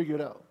trying to figure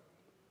it out.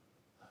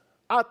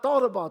 I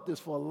thought about this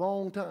for a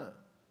long time,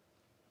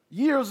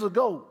 years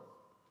ago,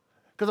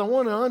 because I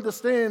wanted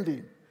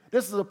understanding.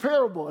 This is a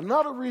parable.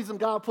 Another reason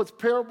God puts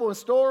parable in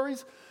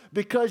stories,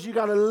 because you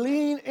got to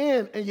lean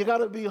in and you got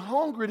to be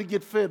hungry to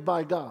get fed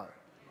by God.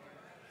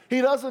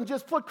 He doesn't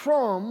just put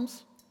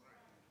crumbs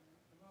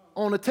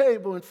on the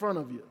table in front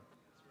of you.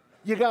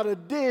 You got to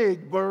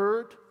dig,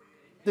 bird,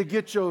 to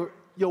get your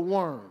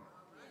worm.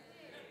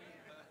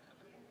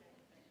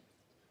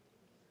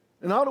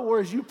 In other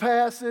words, you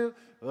passive,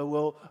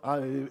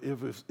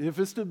 if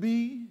it's to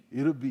be,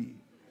 it'll be.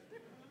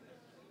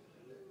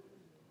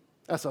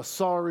 That's a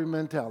sorry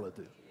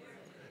mentality.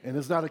 And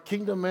it's not a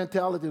kingdom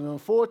mentality, and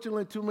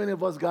unfortunately, too many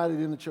of us got it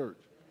in the church.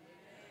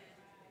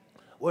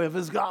 Well, if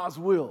it's God's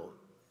will,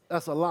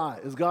 that's a lie.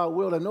 It's God's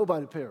will that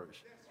nobody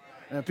perish.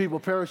 And people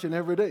perishing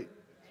every day.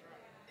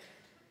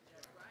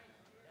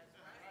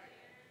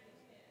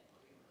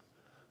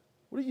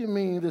 What do you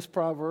mean this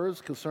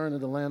Proverbs concerning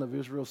the land of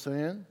Israel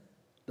saying,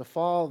 the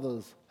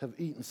fathers have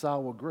eaten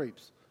sour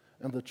grapes,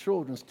 and the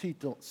children's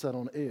teeth set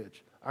on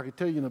edge? I can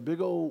tell you in a big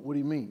old, what do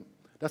you mean?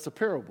 That's a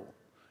parable.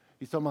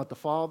 He's talking about the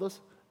fathers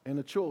and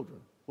the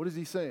children. What is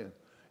he saying?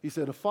 He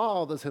said the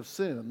fathers have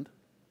sinned,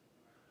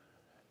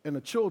 and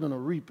the children are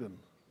reaping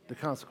the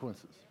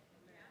consequences.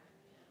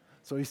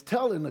 So he's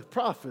telling the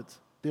prophets,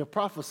 they're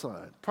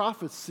prophesying.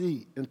 Prophets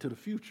see into the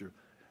future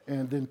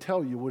and then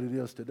tell you what it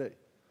is today.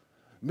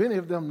 Many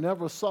of them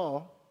never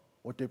saw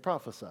what they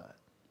prophesied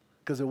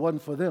because it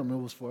wasn't for them, it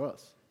was for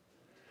us.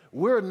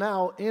 We're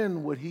now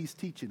in what he's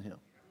teaching him.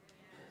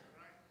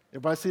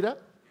 Everybody see that?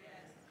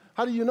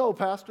 How do you know,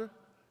 Pastor?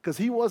 Because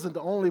he wasn't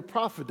the only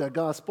prophet that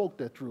God spoke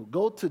that through.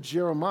 Go to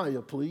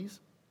Jeremiah,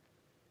 please.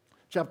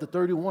 Chapter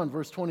 31,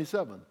 verse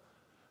 27.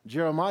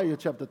 Jeremiah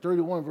chapter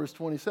 31, verse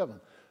 27.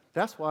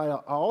 That's why I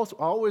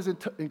always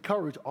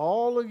encourage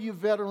all of you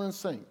veteran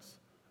saints,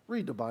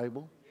 read the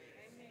Bible.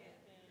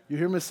 You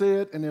hear me say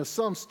it? And there's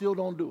some still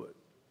don't do it.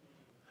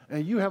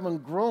 And you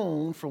haven't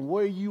grown from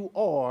where you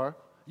are.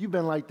 You've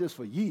been like this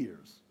for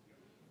years.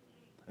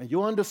 And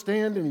your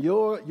understanding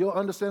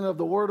of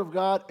the Word of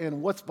God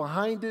and what's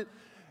behind it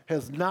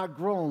has not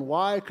grown.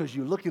 Why? Because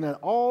you're looking at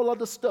all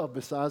other stuff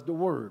besides the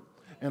Word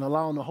and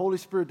allowing the Holy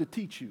Spirit to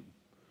teach you.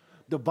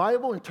 The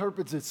Bible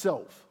interprets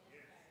itself.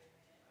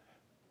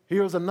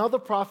 Here's another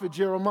prophet,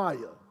 Jeremiah.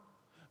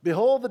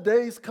 Behold, the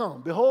days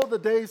come. Behold, the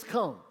days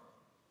come.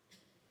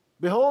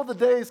 Behold, the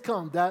days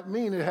come. That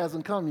means it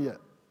hasn't come yet.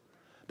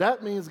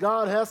 That means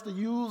God has to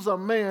use a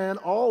man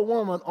or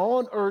woman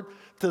on earth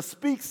to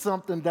speak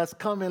something that's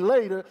coming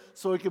later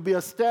so it can be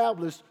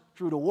established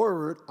through the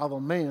word of a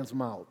man's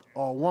mouth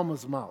or a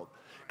woman's mouth.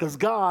 Because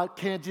God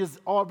can't just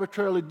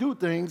arbitrarily do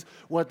things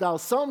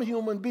without some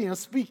human being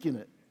speaking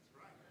it.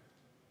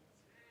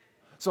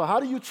 So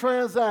how do you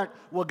transact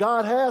what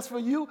God has for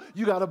you?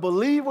 You got to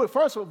believe it.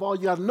 First of all,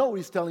 you got to know what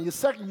he's telling you.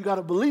 Second, you got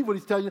to believe what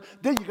he's telling you.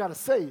 Then you got to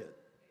say it.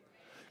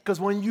 Because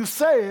when you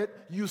say it,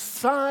 you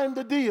sign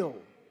the deal.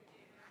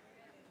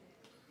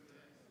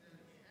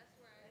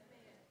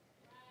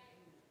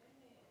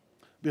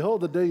 Behold,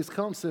 the days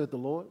come, said the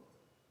Lord.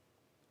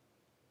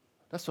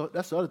 That's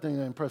the other thing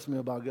that impressed me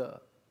about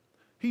God.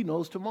 He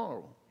knows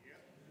tomorrow.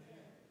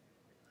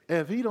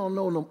 If he don't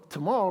know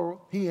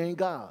tomorrow, he ain't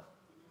God.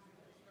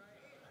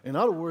 In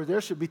other words,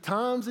 there should be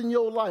times in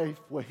your life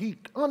where he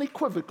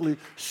unequivocally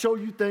show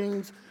you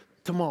things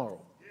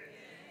tomorrow.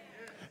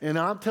 And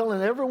I'm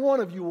telling every one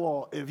of you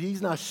all, if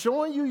he's not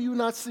showing you, you're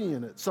not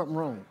seeing it. Something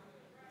wrong.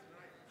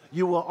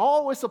 You were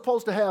always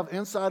supposed to have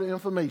insider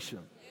information.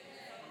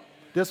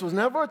 This was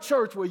never a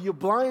church where you're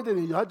blinded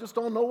and I just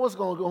don't know what's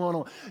going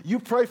on. You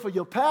pray for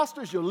your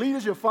pastors, your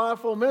leaders, your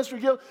fivefold ministry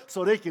gift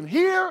so they can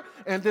hear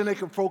and then they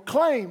can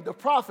proclaim. The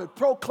prophet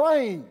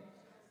proclaim.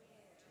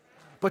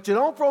 But you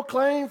don't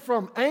proclaim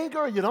from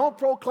anger. You don't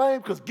proclaim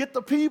because get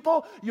the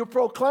people. You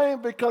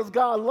proclaim because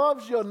God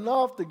loves you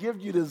enough to give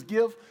you this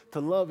gift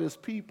to love his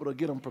people, to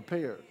get them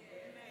prepared. Amen.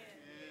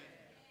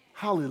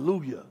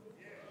 Hallelujah.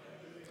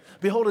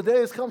 Behold, the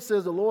days come,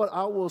 says the Lord,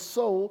 I will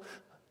sow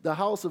the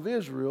house of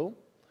Israel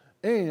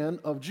and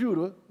of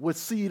Judah with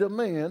seed of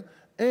man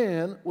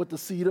and with the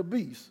seed of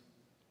beast.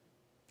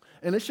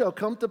 And it shall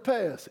come to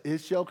pass. It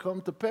shall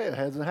come to pass. It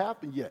hasn't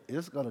happened yet.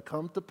 It's going to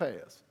come to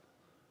pass.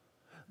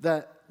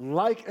 That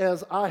like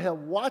as I have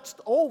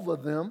watched over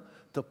them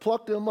to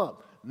pluck them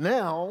up.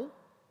 Now,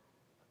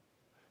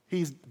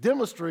 he's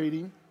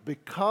demonstrating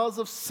because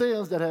of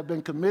sins that have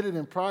been committed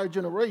in prior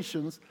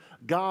generations,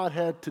 God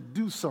had to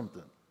do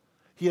something.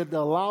 He had to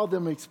allow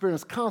them to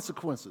experience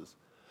consequences.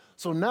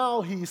 So now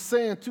he's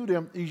saying to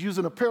them, he's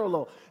using a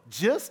parallel.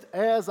 Just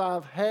as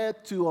I've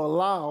had to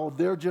allow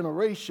their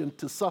generation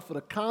to suffer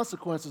the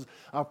consequences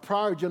of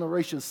prior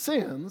generation's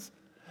sins,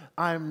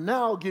 I am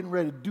now getting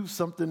ready to do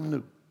something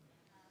new.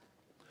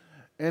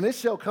 And it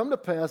shall come to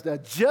pass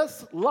that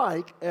just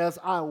like as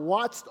I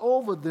watched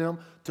over them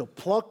to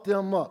pluck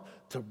them up,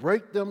 to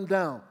break them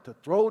down, to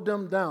throw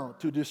them down,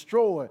 to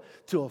destroy,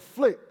 to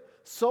afflict,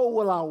 so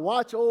will I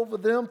watch over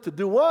them to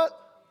do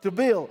what? To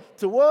build.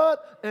 To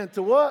what? And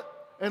to what?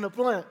 And to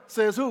plant.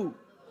 Says who?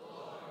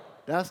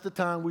 That's the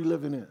time we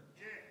living in.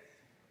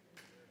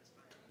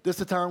 This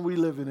is the time we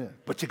living in.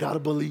 But you got to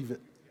believe it.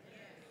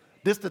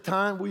 This is the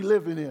time we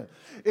living in.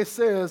 It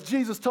says,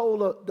 Jesus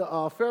told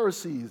the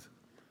Pharisees,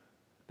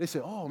 they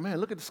said, oh, man,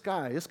 look at the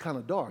sky. It's kind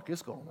of dark.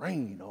 It's going to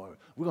rain or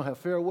we're going to have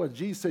fair weather.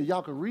 Jesus said,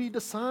 y'all can read the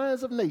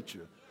signs of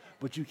nature,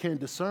 but you can't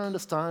discern the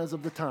signs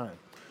of the time.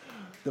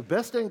 The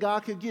best thing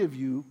God can give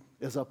you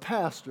is a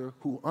pastor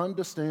who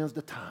understands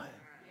the time.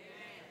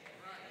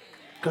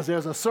 Because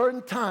there's a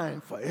certain time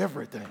for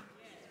everything.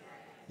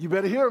 You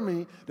better hear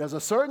me. There's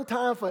a certain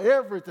time for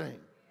everything.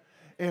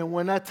 And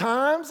when that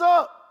time's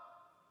up,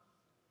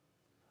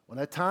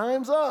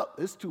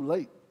 it's too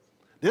late.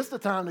 This is the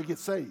time to get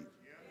saved.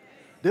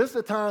 This is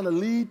the time to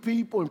lead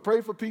people and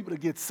pray for people to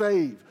get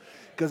saved.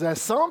 Because at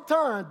some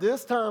time,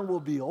 this time will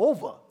be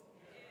over.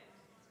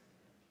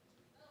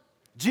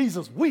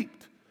 Jesus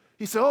wept.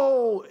 He said,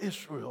 oh,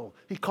 Israel.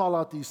 He called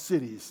out these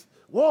cities.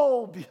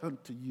 Woe be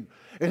unto you.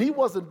 And he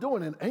wasn't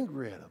doing it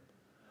angry at them.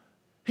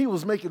 He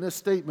was making this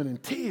statement in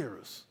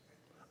tears.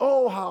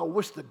 Oh, how I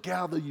wish to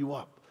gather you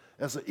up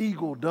as an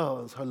eagle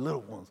does her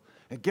little ones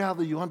and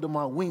gather you under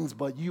my wings,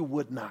 but you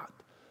would not.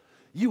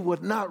 You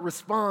would not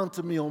respond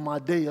to me on my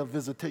day of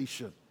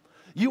visitation.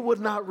 You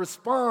would not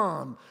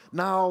respond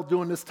now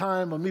during this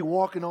time of me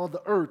walking on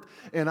the earth,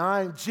 and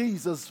I'm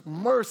Jesus,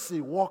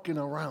 mercy walking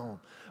around.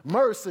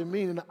 Mercy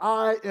meaning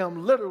I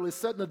am literally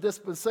setting a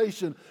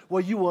dispensation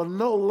where you will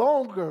no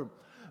longer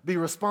be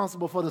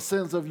responsible for the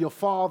sins of your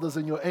fathers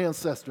and your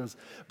ancestors,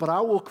 but I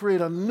will create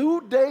a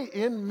new day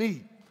in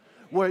me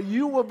where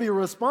you will be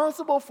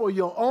responsible for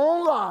your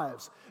own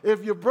lives.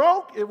 If you're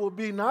broke, it will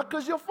be not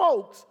because you're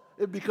folks,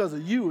 it's because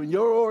of you and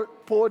your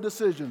poor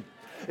decision.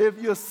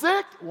 If you're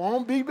sick, it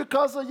won't be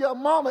because of your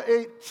mama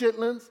ate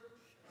chitlins.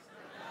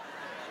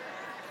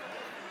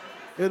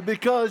 It's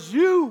because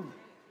you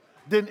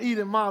didn't eat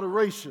in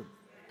moderation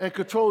and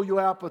control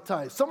your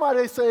appetite.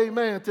 Somebody say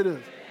amen to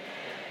this.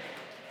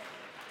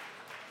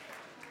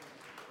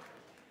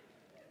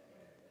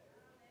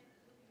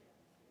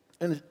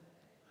 And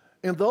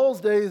in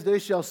those days they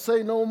shall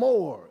say no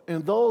more.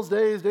 In those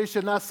days they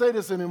shall not say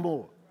this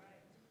anymore.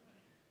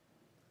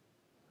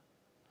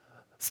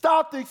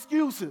 Stop the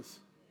excuses.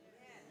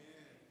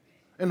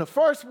 And the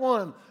first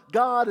one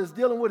God is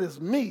dealing with is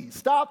me.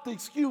 Stop the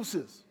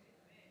excuses.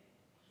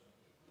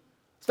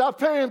 Stop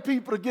paying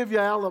people to give you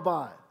an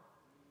alibi.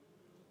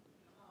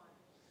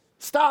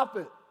 Stop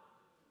it.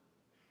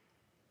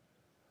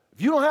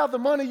 If you don't have the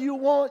money you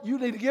want, you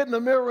need to get in the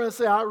mirror and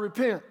say, I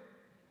repent.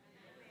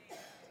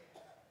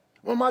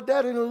 Well, my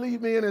daddy didn't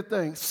leave me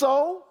anything.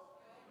 So?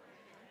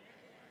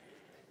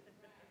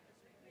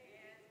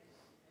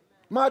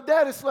 My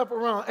daddy slept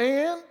around.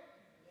 And?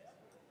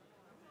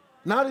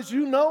 Now that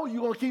you know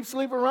you're going to keep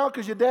sleeping around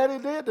because your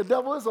daddy did, the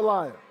devil is a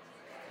liar.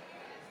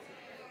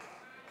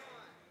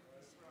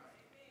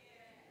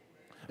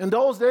 In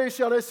those days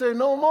shall they say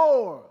no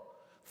more.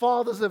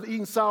 Fathers have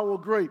eaten sour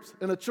grapes,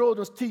 and the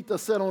children's teeth are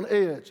set on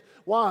edge.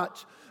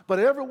 Watch. But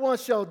everyone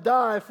shall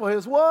die for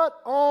his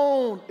what?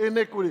 Own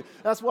iniquity.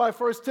 That's why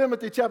 1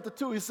 Timothy chapter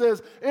 2, he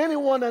says,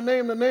 anyone that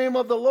name the name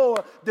of the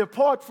Lord,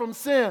 depart from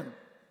sin.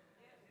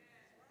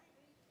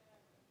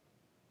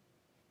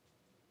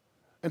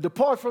 And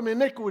depart from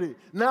iniquity.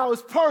 Now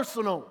it's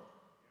personal.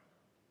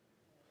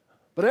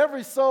 But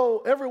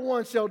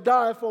everyone shall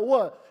die for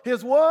what?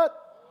 His what?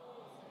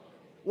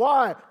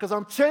 Why? Because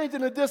I'm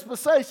changing the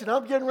dispensation.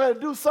 I'm getting ready to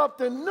do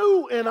something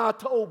new in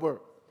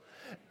October.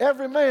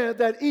 Every man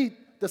that eat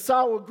the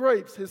sour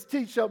grapes, his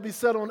teeth shall be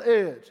set on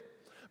edge.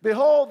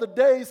 Behold, the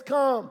days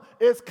come.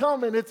 It's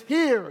coming. It's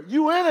here.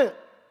 You in it.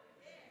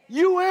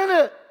 You in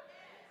it.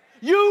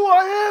 You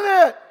are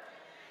in it.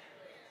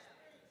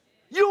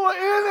 You are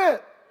in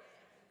it.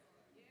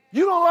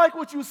 You don't like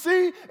what you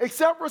see,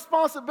 accept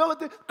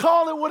responsibility,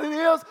 call it what it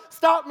is,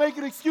 stop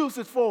making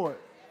excuses for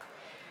it.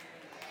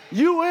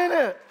 You in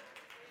it.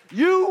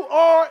 You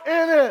are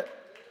in it.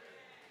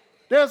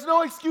 There's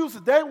no excuses.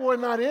 They were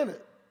not in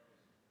it.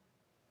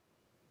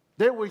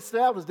 They were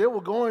established. They were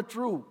going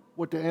through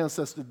what their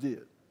ancestors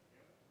did.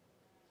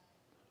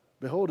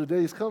 Behold, the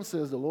days come,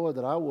 says the Lord,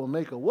 that I will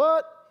make a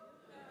what?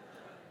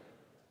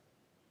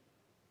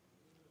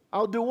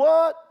 I'll do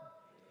what?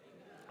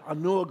 A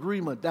new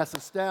agreement that's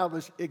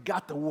established. It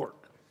got to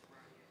work.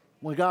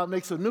 When God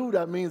makes a new,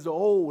 that means the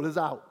old is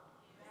out.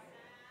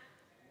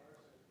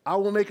 I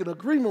will make an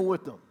agreement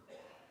with them,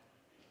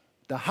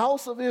 the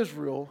house of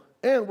Israel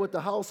and with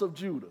the house of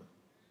Judah.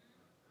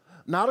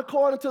 Not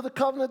according to the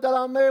covenant that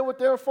I made with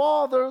their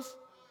fathers,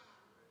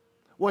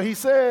 where he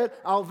said,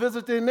 I'll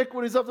visit the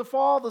iniquities of the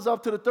fathers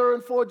up to the third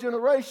and fourth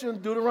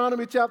generation,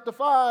 Deuteronomy chapter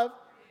 5.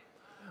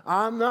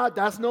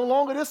 That's no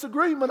longer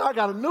disagreement. I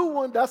got a new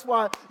one. That's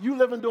why you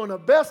living during the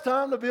best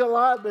time to be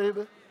alive,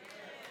 baby.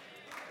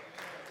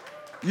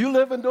 You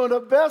living during the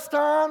best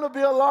time to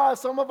be alive.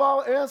 Some of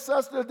our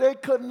ancestors, they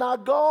could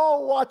not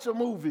go watch a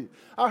movie.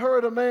 I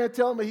heard a man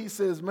tell me, he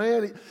says,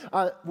 man,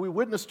 we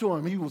witnessed to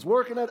him. He was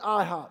working at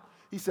IHOP.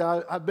 He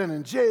said, I've been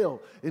in jail.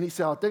 And he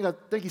said, I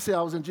think he said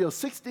I was in jail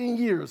 16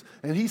 years.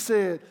 And he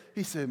said,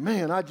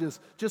 man, I just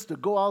to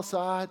go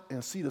outside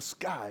and see the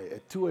sky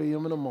at 2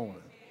 a.m. in the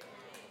morning.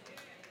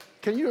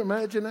 Can you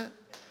imagine that?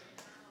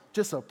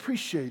 Just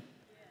appreciate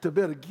to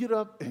be able to get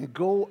up and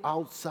go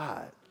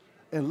outside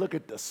and look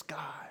at the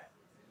sky.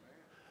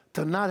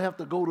 To not have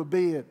to go to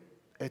bed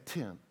at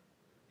 10.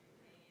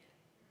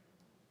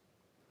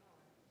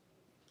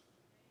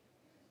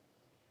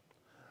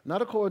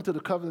 Not according to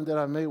the covenant that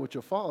I made with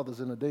your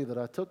fathers in the day that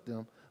I took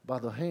them by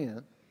the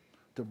hand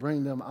to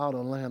bring them out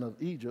of the land of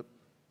Egypt,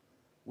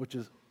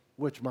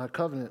 which my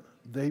covenant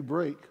they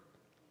break,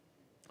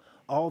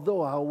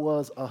 although I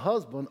was a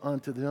husband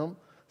unto them,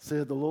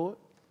 said the Lord.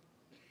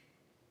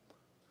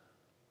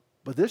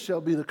 But this shall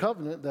be the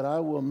covenant that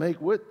I will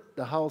make with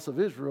the house of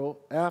Israel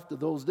after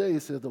those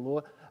days, said the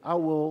Lord. I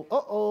will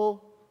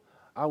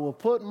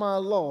put my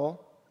law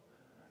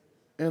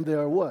in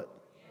their what?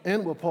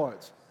 Inward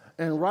parts.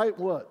 And write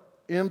what?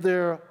 In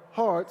their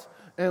hearts,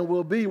 and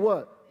will be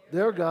what?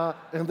 Their God,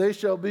 and they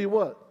shall be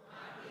what?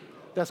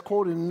 That's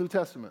quoted in the New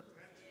Testament.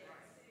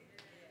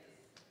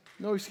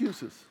 No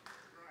excuses.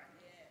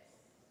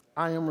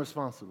 I am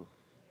responsible.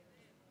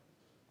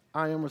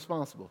 I am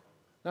responsible.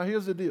 Now,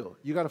 here's the deal.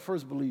 You got to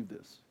first believe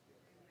this.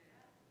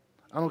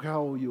 I don't care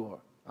how old you are.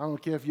 I don't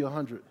care if you're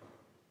 100.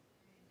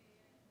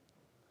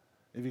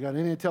 If you got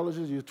any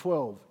intelligence, you're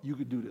 12, you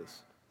could do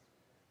this.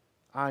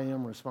 I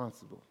am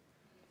responsible.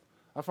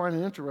 I find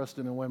it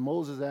interesting in when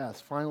Moses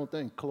asked, final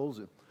thing,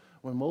 closing.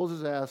 When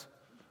Moses asked,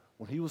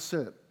 when he was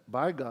sent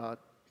by God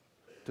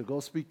to go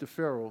speak to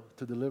Pharaoh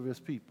to deliver his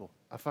people,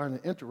 I find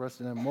it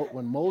interesting that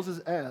when Moses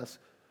asked,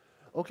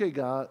 okay,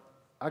 God,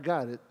 I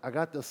got it. I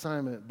got the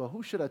assignment, but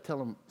who should I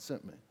tell him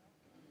sent me?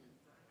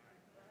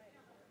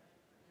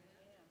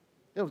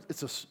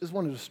 It's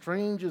one of the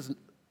strangest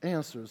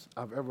answers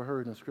I've ever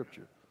heard in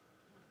Scripture.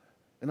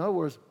 In other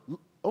words,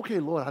 okay,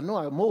 Lord,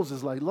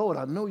 Moses like, Lord,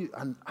 I know you.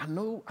 I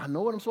know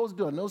what I'm supposed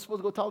to do. I know I'm supposed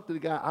to go talk to the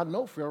guy. I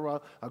know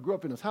Pharaoh. I grew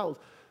up in his house,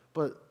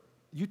 but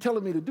you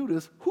telling me to do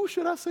this? Who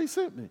should I say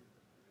sent me?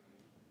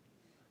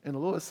 And the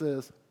Lord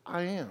says,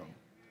 I am.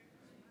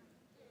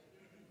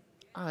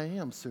 I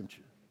am sent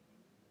you.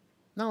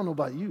 Now, I don't know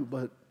about you,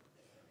 but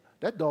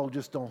that dog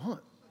just don't hunt.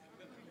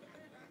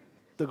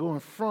 To go in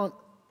front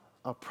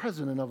of a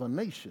president of a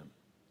nation,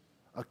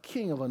 a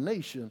king of a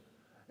nation,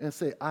 and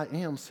say, I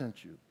am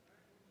sent you.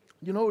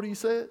 You know what he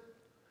said?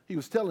 He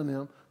was telling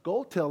them,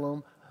 go tell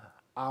them,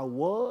 I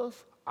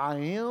was, I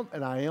am,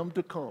 and I am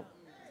to come.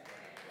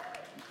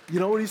 You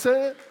know what he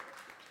said?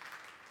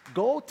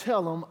 Go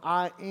tell them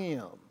I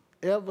am.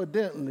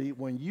 Evidently,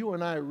 when you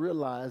and I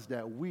realize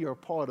that we are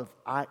part of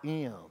I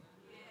am,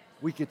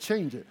 we can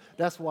change it.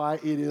 That's why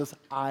it is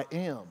I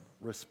am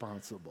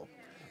responsible.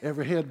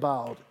 Every head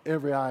bowed,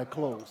 every eye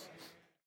closed.